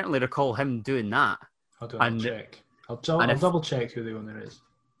can certainly recall him doing that. I'll check. I'll double check who the owner is.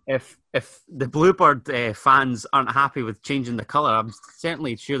 If the Bluebird fans aren't happy with changing the colour, I'm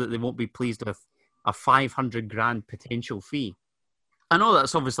certainly sure that they won't be pleased with a 500 grand potential fee. I know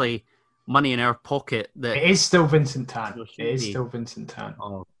that's obviously money in our pocket. That it is still Vincent Tan.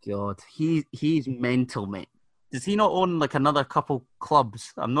 Oh God, he's mental, mate. Does he not own like another couple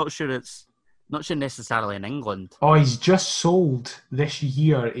clubs? I'm not sure necessarily in England. Oh, he's just sold this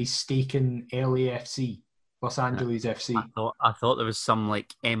year a stake in LAFC, Los Angeles FC. I thought there was some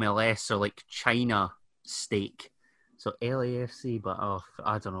like MLS or like China stake. So LAFC, but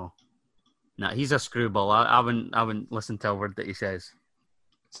I don't know. Nah, he's a screwball. I wouldn't listen to a word that he says.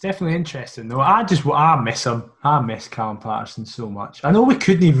 It's definitely interesting, though. I miss him. I miss Callum Patterson so much. I know we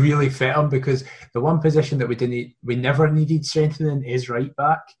couldn't really fit him because the one position that we never needed strengthening is right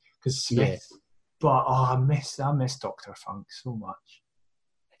back because Smith. Yeah. But I miss Dr. Funk so much.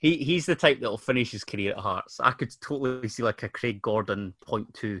 He's the type that'll finish his career at Hearts. I could totally see like a Craig Gordon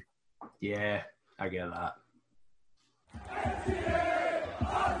 0.2. Yeah, I get that.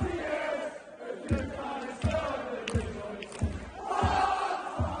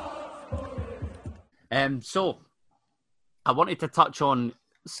 So I wanted to touch on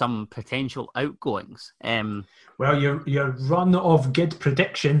some potential outgoings. Well, your run of good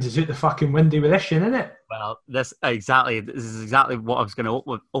predictions is out the fucking window with this, isn't it? Well, this is exactly what I was going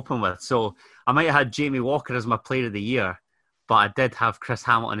to open with. So I might have had Jamie Walker as my player of the year, but I did have Chris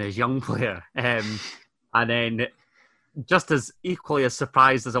Hamilton as young player. And then just as equally as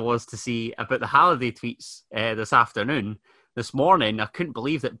surprised as I was to see about the Halliday tweets this morning, I couldn't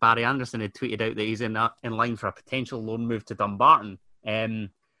believe that Barry Anderson had tweeted out that he's in line for a potential loan move to Dumbarton.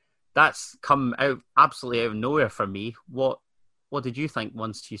 That's come out absolutely out of nowhere for me. What did you think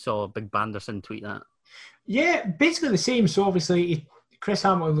once you saw Big Banderson tweet that? Yeah, basically the same. So obviously Chris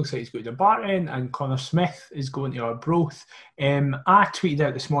Hamilton looks like he's going to Dumbarton and Connor Smith is going to Arbroath. I tweeted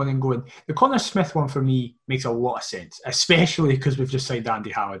out this morning going, the Connor Smith one for me makes a lot of sense, especially because we've just signed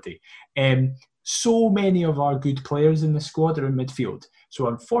Andy Halliday. So many of our good players in the squad are in midfield. So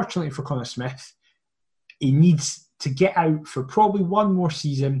unfortunately for Connor Smith, he needs to get out for probably one more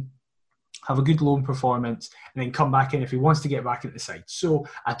season, have a good loan performance, and then come back in if he wants to get back into the side. So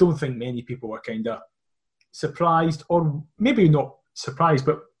I don't think many people were kind of surprised, or maybe not surprised,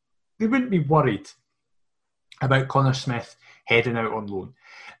 but they wouldn't be worried about Connor Smith heading out on loan.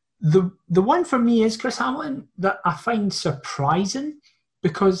 The one for me is Chris Hamilton that I find surprising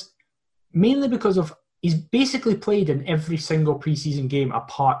mainly because of he's basically played in every single pre-season game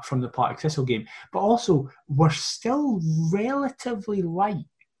apart from the Partick Thistle game, but also we're still relatively light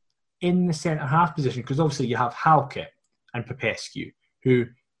in the centre-half position because obviously you have Halkett and Popescu, who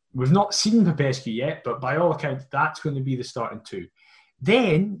we've not seen Popescu yet, but by all accounts that's going to be the starting two.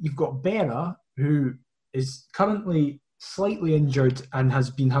 Then you've got Berra, who is currently slightly injured and has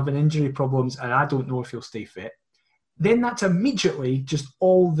been having injury problems, and I don't know if he'll stay fit. Then that's immediately just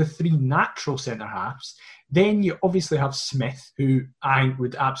all the three natural centre-halves. Then you obviously have Smith, who I think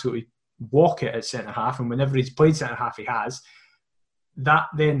would absolutely walk it at centre-half, and whenever he's played centre-half, he has. That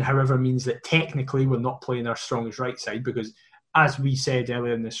then, however, means that technically we're not playing our strongest right side because, as we said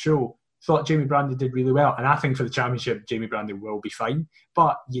earlier in this show, thought Jamie Brandon did really well. And I think for the Championship, Jamie Brandon will be fine.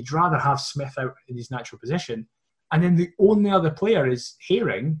 But you'd rather have Smith out in his natural position. And then the only other player is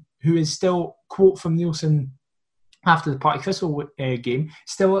Herring, who is still, quote from Nielsen after the Partick Thistle game,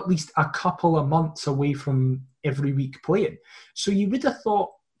 still at least a couple of months away from every week playing. So you would have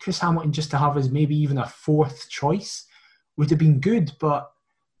thought Chris Hamilton just to have as maybe even a fourth choice would have been good, but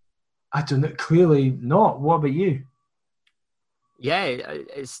I don't know, clearly not. What about you? Yeah,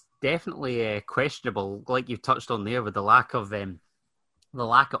 it's definitely questionable, like you've touched on there, with the lack of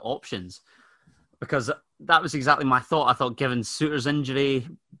options. Because that was exactly my thought. I thought, given Suter's injury,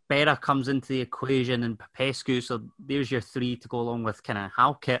 Berra comes into the equation and Popescu, so there's your three to go along with kind of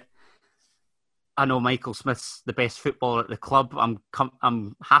Halkett. I know Michael Smith's the best footballer at the club.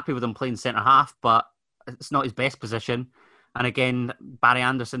 I'm happy with him playing centre half, but it's not his best position. And again, Barry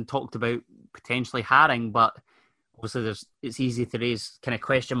Anderson talked about potentially Haring, but obviously it's easy to raise kind of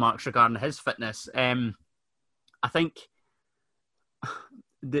question marks regarding his fitness. I think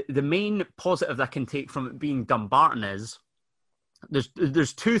the main positive that I can take from it being Dumbarton is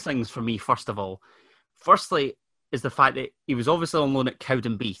there's two things for me, first of all. Firstly is the fact that he was obviously on loan at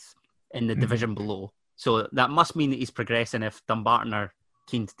Cowdenbeath in the division below. So that must mean that he's progressing if Dumbarton are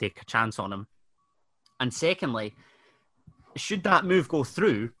keen to take a chance on him. And secondly, should that move go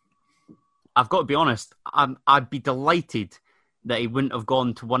through, I've got to be honest, I'd be delighted that he wouldn't have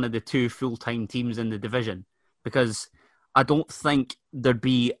gone to one of the two full-time teams in the division, because I don't think there'd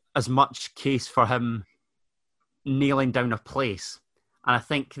be as much case for him nailing down a place. And I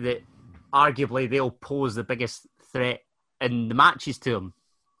think that arguably they'll pose the biggest threat in the matches to him.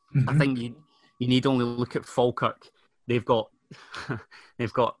 Mm-hmm. I think you need only look at Falkirk. They've got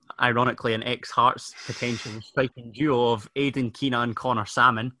ironically an ex-Hearts potential striking duo of Aidan Keena and Connor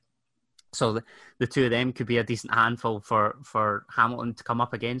Salmon. So the two of them could be a decent handful for Hamilton to come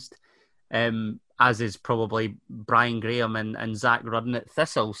up against, as is probably Brian Graham and Zach Rudden at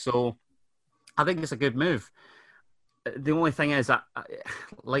Thistle. So I think it's a good move. The only thing is that,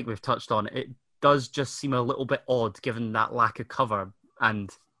 like we've touched on, it does just seem a little bit odd given that lack of cover and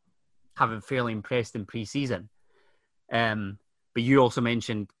having fairly impressed in pre-season. But you also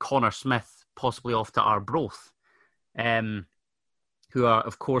mentioned Connor Smith possibly off to Arbroath, who are,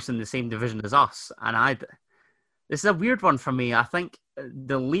 of course, in the same division as us. And this is a weird one for me. I think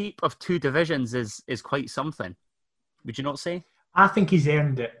the leap of two divisions is quite something. Would you not say? I think he's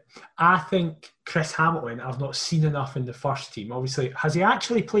earned it. I think Chris Hamilton, I've not seen enough in the first team. Obviously, has he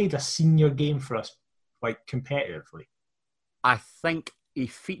actually played a senior game for us, like, competitively? I think he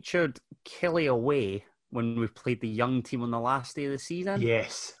featured Kelly away when we played the young team on the last day of the season.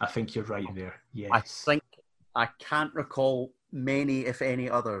 Yes, I think you're right there. Yes. I can't recall many, if any,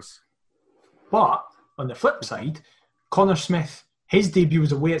 others. But on the flip side, Connor Smith, his debut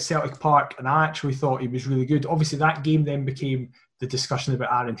was away at Celtic Park, and I actually thought he was really good. Obviously, that game then became the discussion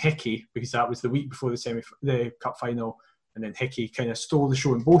about Aaron Hickey, because that was the week before the cup final, and then Hickey kind of stole the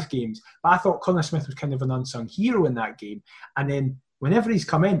show in both games. But I thought Connor Smith was kind of an unsung hero in that game. And then whenever he's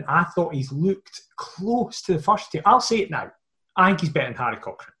come in, I thought he's looked close to the first team. I'll say it now. I think he's better than Harry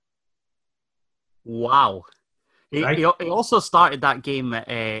Cochrane. Wow. Right? He also started that game at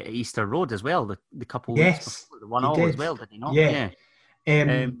Easter Road as well, the couple of weeks before the 1-1 as well, did he not? Yeah.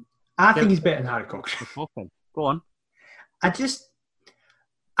 I think he's better than Harry Cochrane. Go on. I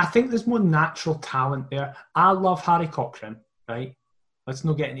think there's more natural talent there. I love Harry Cochrane, right? Let's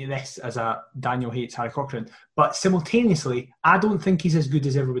not get into this as a Daniel hates Harry Cochrane. But simultaneously, I don't think he's as good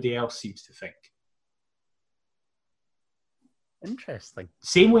as everybody else seems to think. Interesting.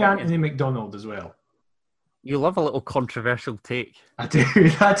 Same with Anthony McDonald as well. You love a little controversial take. I do.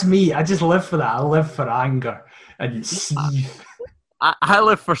 That's me. I just live for that. I live for anger and seethe. I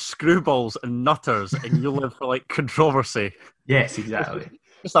live for screwballs and nutters, and you live for, like, controversy. Yes, exactly.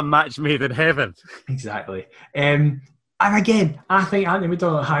 Just a match made in heaven. Exactly. And again, I think Anthony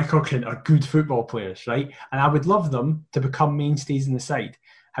McDonald and Harry Cochrane are good football players, right? And I would love them to become mainstays in the side.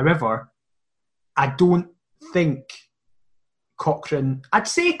 However, I don't think Cochrane... I'd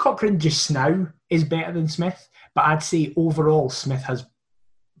say Cochrane just now is better than Smith, but I'd say overall Smith has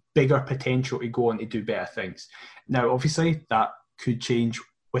bigger potential to go on to do better things. Now, obviously, that could change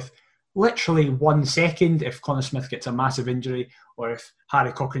with literally 1 second if Connor Smith gets a massive injury, or if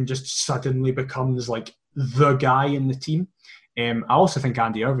Harry Cochrane just suddenly becomes like the guy in the team. I also think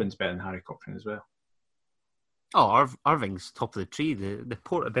Andy Irving's better than Harry Cochrane as well. Oh, Irving's top of the tree. The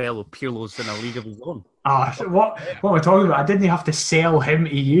Portobello Pirlo's in a league of his own. What am I talking about? I didn't have to sell him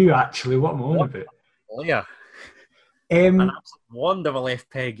to you, actually. What am I on about? Oh, yeah. An absolute wonderful left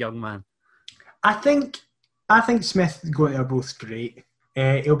peg, young man. I think Smith going to Arbroath's great.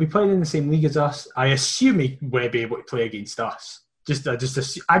 He'll be playing in the same league as us. I assume he will be able to play against us. I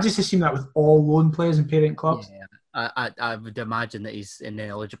just assume that with all loan players in parent clubs. Yeah. I would imagine that he's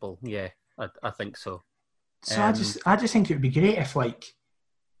ineligible. Yeah, I think so. So I just think it would be great if, like,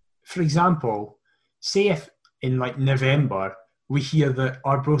 for example, say if in like November we hear that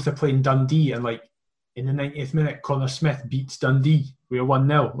Arbroath are playing Dundee and like in the 90th minute Connor Smith beats Dundee with a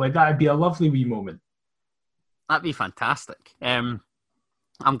 1-0. Like that'd be a lovely wee moment. That'd be fantastic. I'm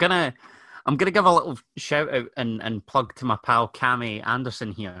gonna give a little shout out and plug to my pal Cammy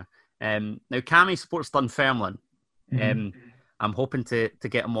Anderson here. Now Cammy supports Dunfermline. I'm hoping to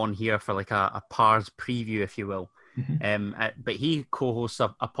get him on here for like a Pars preview, if you will. But he co-hosts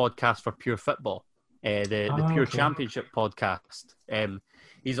a podcast for Pure Football, the Pure Championship podcast.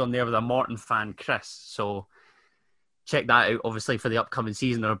 He's on there with a Morton fan, Chris. So check that out, obviously, for the upcoming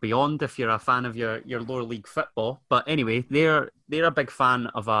season or beyond if you're a fan of your lower league football. But anyway, they're a big fan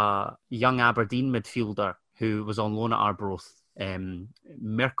of a young Aberdeen midfielder who was on loan at Arbroath.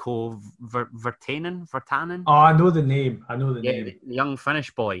 Mirko Virtanen. Oh, I know the name. Name. The young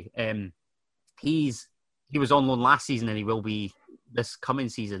Finnish boy. He was on loan last season and he will be this coming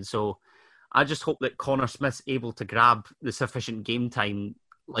season. So I just hope that Connor Smith's able to grab the sufficient game time,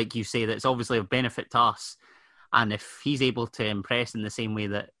 like you say, that's obviously of benefit to us. And if he's able to impress in the same way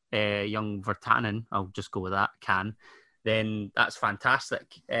that young Virtanen, I'll just go with that, then that's fantastic.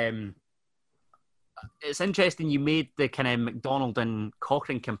 It's interesting you made the kind of McDonald and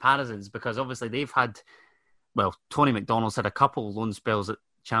Cochrane comparisons because obviously they've had, Tony McDonald's had a couple loan spells at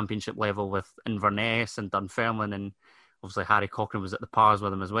championship level with Inverness and Dunfermline, and obviously Harry Cochrane was at the Pars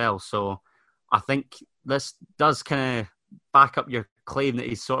with him as well. So I think this does kind of back up your claim that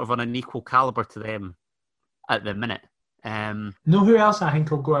he's sort of on an equal calibre to them at the minute. Know who else I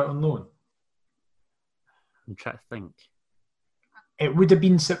think will go out on loan? I'm trying to think. It would have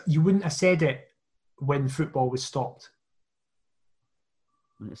been, you wouldn't have said it when football was stopped.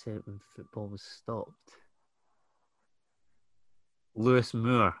 When football was stopped. Lewis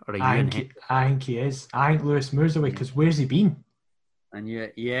Moore, or I think he is. I think Lewis Moore's away because where's he been? And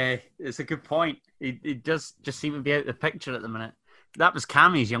yeah, it's a good point. He does just seem to be out of the picture at the minute. That was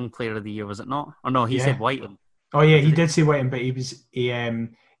Cammy's Young Player of the Year, was it not? Or no, he said Whiting. Oh yeah, he did say Whiting, but he was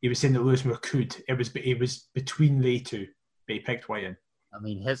saying that Lewis Moore could. It was between they two, but he picked Whiting. I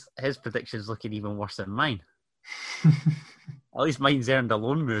mean, his prediction's looking even worse than mine. At least mine's earned a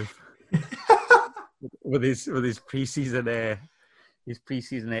loan move with his preseason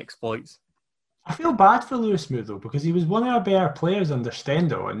exploits. I feel bad for Lewis Moore though because he was one of our better players under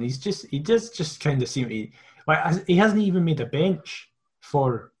Stendhal, and he does just kind of seem to like he hasn't even made a bench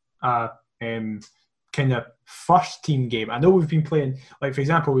for a kind of first team game. I know we've been playing, like for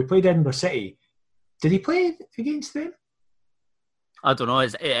example, we played Edinburgh City. Did he play against them? I don't know.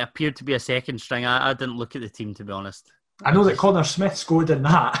 It appeared to be a second string. I didn't look at the team, to be honest. I know that Connor Smith scored in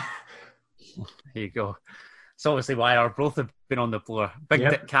that. There you go. It's obviously why Arbroath have been on the floor.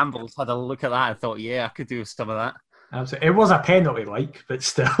 Dick Campbell's had a look at that and thought, yeah, I could do some of that. Absolutely. It was a penalty, but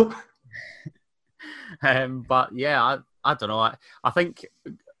still. But yeah, I don't know. I think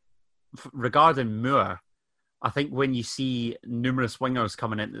regarding Moore, I think when you see numerous wingers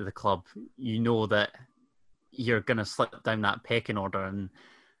coming into the club, you know that you're going to slip down that pecking order. And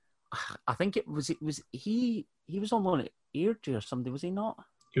I think he was on loan at Airdrie or something, was he not?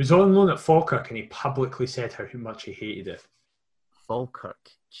 He was on loan at Falkirk and he publicly said how much he hated it. Falkirk,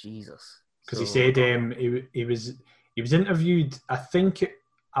 Jesus. Because he said he was interviewed,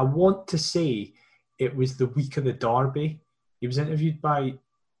 I want to say it was the week of the derby. He was interviewed by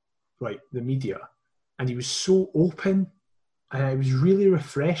like the media and he was so open and it was really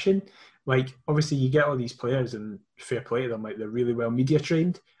refreshing. Like, obviously, you get all these players, and fair play to them, like they're really well media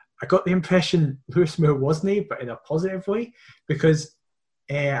trained. I got the impression Lewis Moore wasn't, but in a positive way, because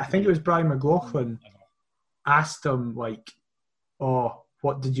I think it was Brian McLaughlin asked him, like, "Oh,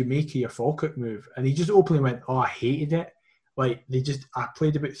 what did you make of your Falkirk move?" And he just openly went, "Oh, I hated it. Like, I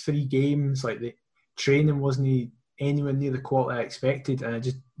played about 3 games. Like, the training wasn't anywhere near the quality I expected, and I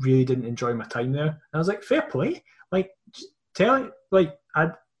just really didn't enjoy my time there." And I was like, "Fair play. Like, just tell it. Like,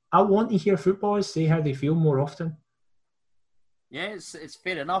 I want to hear footballers say how they feel more often." Yeah, it's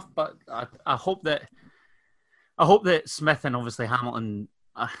fair enough, but I hope that Smith and obviously Hamilton,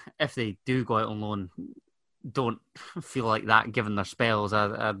 if they do go out on loan, don't feel like that given their spells.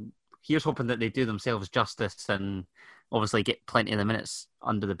 Here's hoping that they do themselves justice and obviously get plenty of the minutes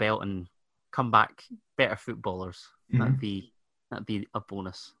under the belt and come back better footballers. Mm-hmm. That'd be a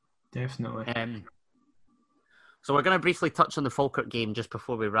bonus. Definitely. So we're going to briefly touch on the Falkirk game just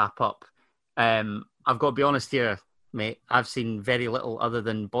before we wrap up. I've got to be honest here, mate. I've seen very little other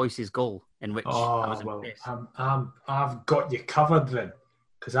than Boyce's goal, in which I was impressed. I've got you covered then.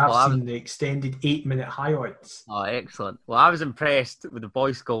 because I've seen the extended 8-minute highlights. Oh, excellent. Well, I was impressed with the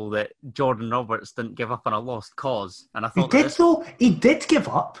boys' goal that Jordan Roberts didn't give up on a lost cause. And I thought he did give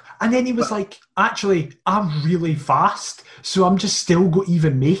up. And then he was like, actually, I'm really fast, so I'm just still going to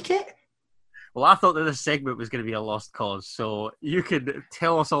even make it. Well, I thought that this segment was going to be a lost cause. So you could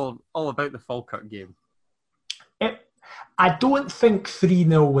tell us all about the Falkirk game. I don't think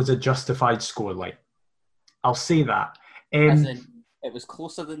 3-0 was a justified scoreline. I'll say that. As in, it was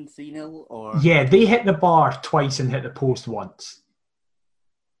closer than 3-0? Or yeah, they hit the bar twice and hit the post once.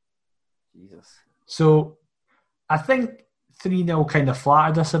 Jesus. So I think 3-0 kind of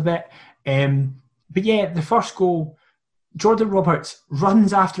flattered us a bit. But yeah, the first goal, Jordan Roberts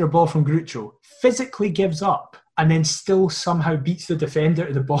runs after a ball from Grucho, physically gives up, and then still somehow beats the defender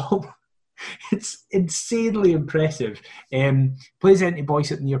to the ball. It's insanely impressive. Plays into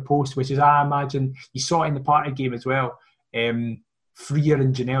Boyce at the near post, which is, I imagine, you saw it in the party game as well. Freer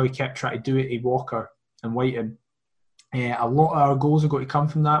and Janelli kept trying to do it to Walker and Whiten. A lot of our goals are going to come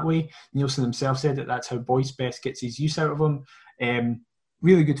from that way. Nielsen himself said that that's how Boyce best gets his use out of them.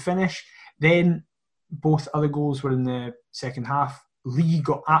 Really good finish. Then both other goals were in the second half. Lee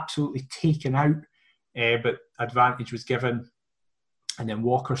got absolutely taken out, but advantage was given. And then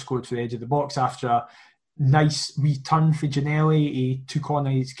Walker scored to the edge of the box after a nice wee turn for Janelli. He took on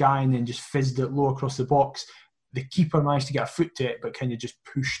his guy and then just fizzed it low across the box. The keeper managed to get a foot to it, but kind of just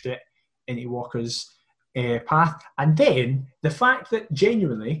pushed it into Walker's path. And then the fact that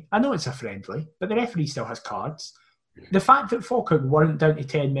genuinely, I know it's a friendly, but the referee still has cards. The fact that Falkirk weren't down to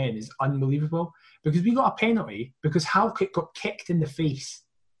 10 men is unbelievable, because we got a penalty because Halkett got kicked in the face.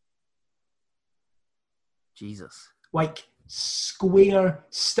 Jesus. Like, square...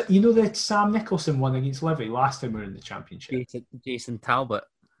 you know the Sam Nicholson one against Livy last time we were in the Championship? Jason Talbot.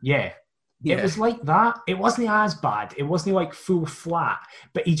 Yeah. It was like that. It wasn't as bad. It wasn't like full flat,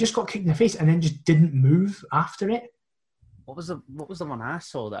 but he just got kicked in the face and then just didn't move after it. What was the one I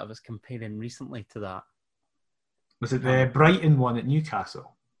saw that I was comparing recently to that? Was it the Brighton one at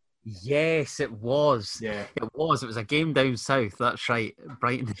Newcastle? Yes, it was. Yeah. It was. It was a game down south. That's right.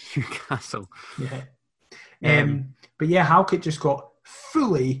 Brighton and Newcastle. Yeah. But yeah, Halkett just got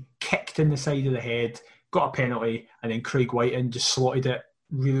fully kicked in the side of the head, got a penalty, and then Craig Whiten just slotted it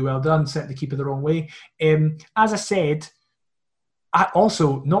really well done, sent the keeper the wrong way. As I said,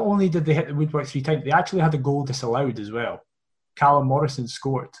 also, not only did they hit the woodwork 3 times, they actually had a goal disallowed as well. Callum Morrison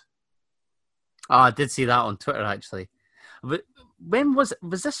scored. Oh, I did see that on Twitter, actually. But when was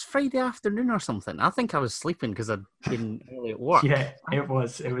this Friday afternoon or something? I think I was sleeping because I'd been early at work. Yeah, it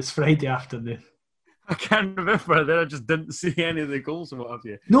was. It was Friday afternoon. I can't remember. Then I just didn't see any of the goals and what have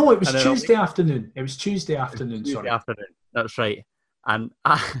you. No, it was Tuesday afternoon. It was Tuesday afternoon, Tuesday afternoon. That's right. And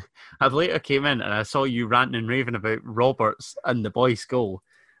I later came in and I saw you ranting and raving about Roberts and the boys' goal.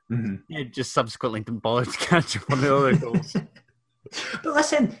 Mm-hmm. You just subsequently didn't bother to catch up on the other goals. But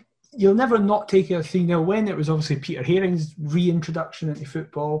listen, you'll never not take a 3-0 win. It was obviously Peter Herring's reintroduction into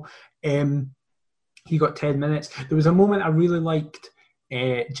football. He got 10 minutes. There was a moment I really liked.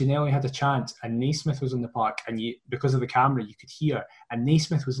 Janelli had a chance and Naismith was on the park, and because of the camera you could hear, and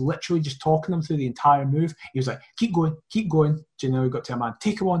Naismith was literally just talking him through the entire move. He was like, keep going. Janelli got to a man,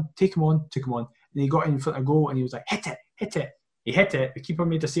 take him on. And he got in front of goal and he was like, hit it. He hit it, the keeper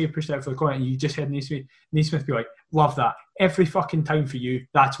made a save, pushed it out for the corner, and you just heard Naismith be like, love that, every fucking time for you,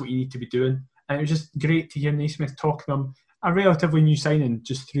 that's what you need to be doing. And it was just great to hear Naismith talking to him, a relatively new signing,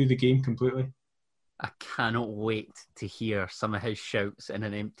 just through the game completely. I cannot wait to hear some of his shouts in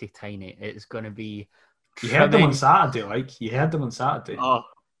an empty tiny. It's going to be... You heard them on Saturday, Oh,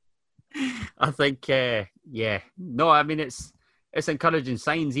 I think, yeah. No, I mean, it's encouraging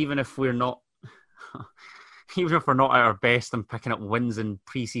signs, even if we're not at our best and picking up wins in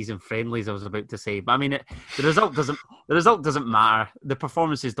pre-season friendlies, I was about to say. But I mean, the result doesn't matter. The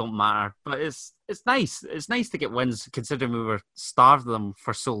performances don't matter. But it's nice. It's nice to get wins, considering we were starved of them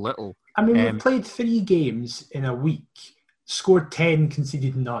for so little. I mean, we've played 3 games in a week, scored 10,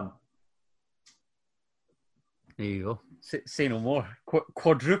 conceded none. There you go. Say no more.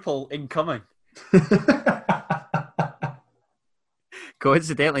 Quadruple incoming.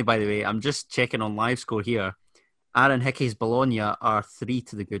 Coincidentally, by the way, I'm just checking on live score here. Aaron Hickey's Bologna are 3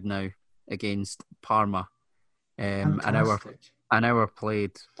 to the good now against Parma. An hour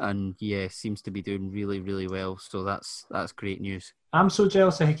played, and yeah, seems to be doing really, really well. So that's great news. I'm so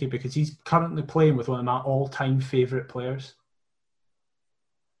jealous of Hickey because he's currently playing with one of my all-time favourite players.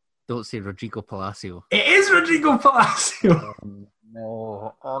 Don't say Rodrigo Palacio. It is Rodrigo Palacio.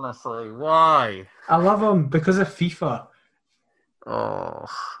 No, honestly, why? I love him because of FIFA. Oh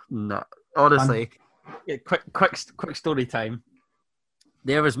no! Honestly, quick story time.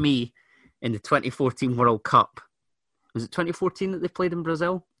 There was me in the 2014 World Cup. Was it 2014 that they played in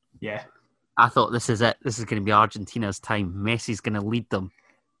Brazil? Yeah. I thought, this is it. This is going to be Argentina's time. Messi's going to lead them.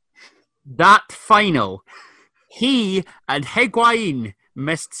 That final, he and Higuain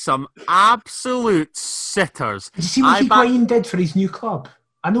missed some absolute sitters. Did you see what Higuain did for his new club?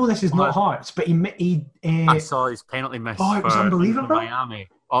 I know this is not Hearts, but I saw his penalty miss. Oh, it was unbelievable. Miami.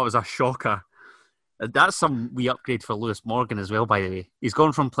 Oh, it was a shocker. That's some wee upgrade for Lewis Morgan as well, by the way. He's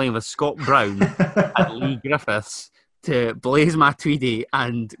gone from playing with Scott Brown and Lee Griffiths to Blaise Matuidi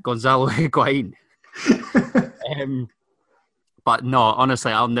and Gonzalo Higuain. But no,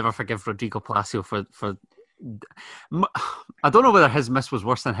 honestly, I'll never forgive Rodrigo Palacio for. I don't know whether his miss was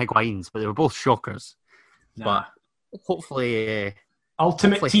worse than Higuain's, but they were both shockers. Nah. But hopefully,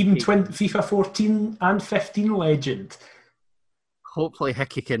 Ultimate Team FIFA 14 and 15 legend. Hopefully,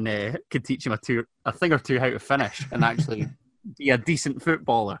 Hickey can teach him a thing or two how to finish and actually be a decent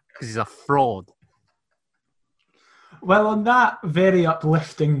footballer, because he's a fraud. Well, on that very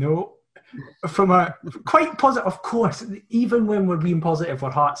uplifting note, from a quite positive, of course, even when we're being positive,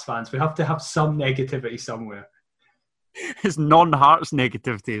 we're Hearts fans, we have to have some negativity somewhere. It's non-Hearts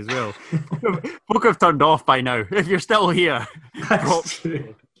negativity as well. Folk have turned off by now. If you're still here. That's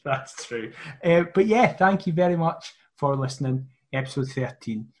true. That's true. But yeah, thank you very much for listening. Episode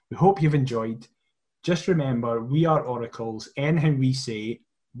 13. We hope you've enjoyed. Just remember, we are oracles. Anything we say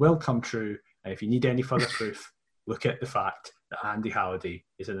will come true. And if you need any further proof, look at the fact that Andy Halliday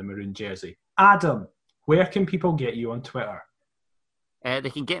is in a maroon jersey. Adam, where can people get you on Twitter? They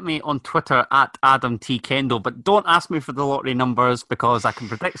can get me on Twitter at Adam T. Kendall, but don't ask me for the lottery numbers because I can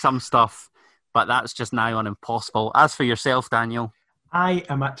predict some stuff, but that's just nigh on impossible. As for yourself, Daniel? I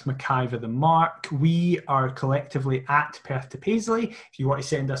am at McIver the Mark. We are collectively at Perth to Paisley. If you want to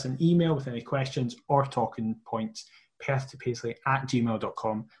send us an email with any questions or talking points,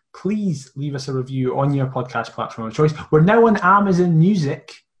 perthtopaisley@gmail.com. Please leave us a review on your podcast platform of choice. We're now on Amazon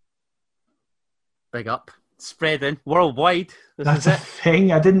Music. Big up. Spreading worldwide. That's a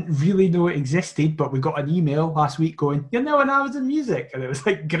thing. I didn't really know it existed, but we got an email last week going, you're now on Amazon Music. And it was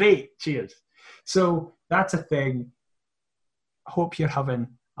like, great, cheers. So that's a thing. Hope you're having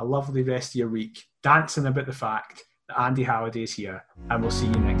a lovely rest of your week, dancing about the fact that Andy Halliday is here, and we'll see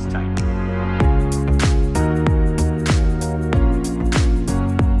you next time.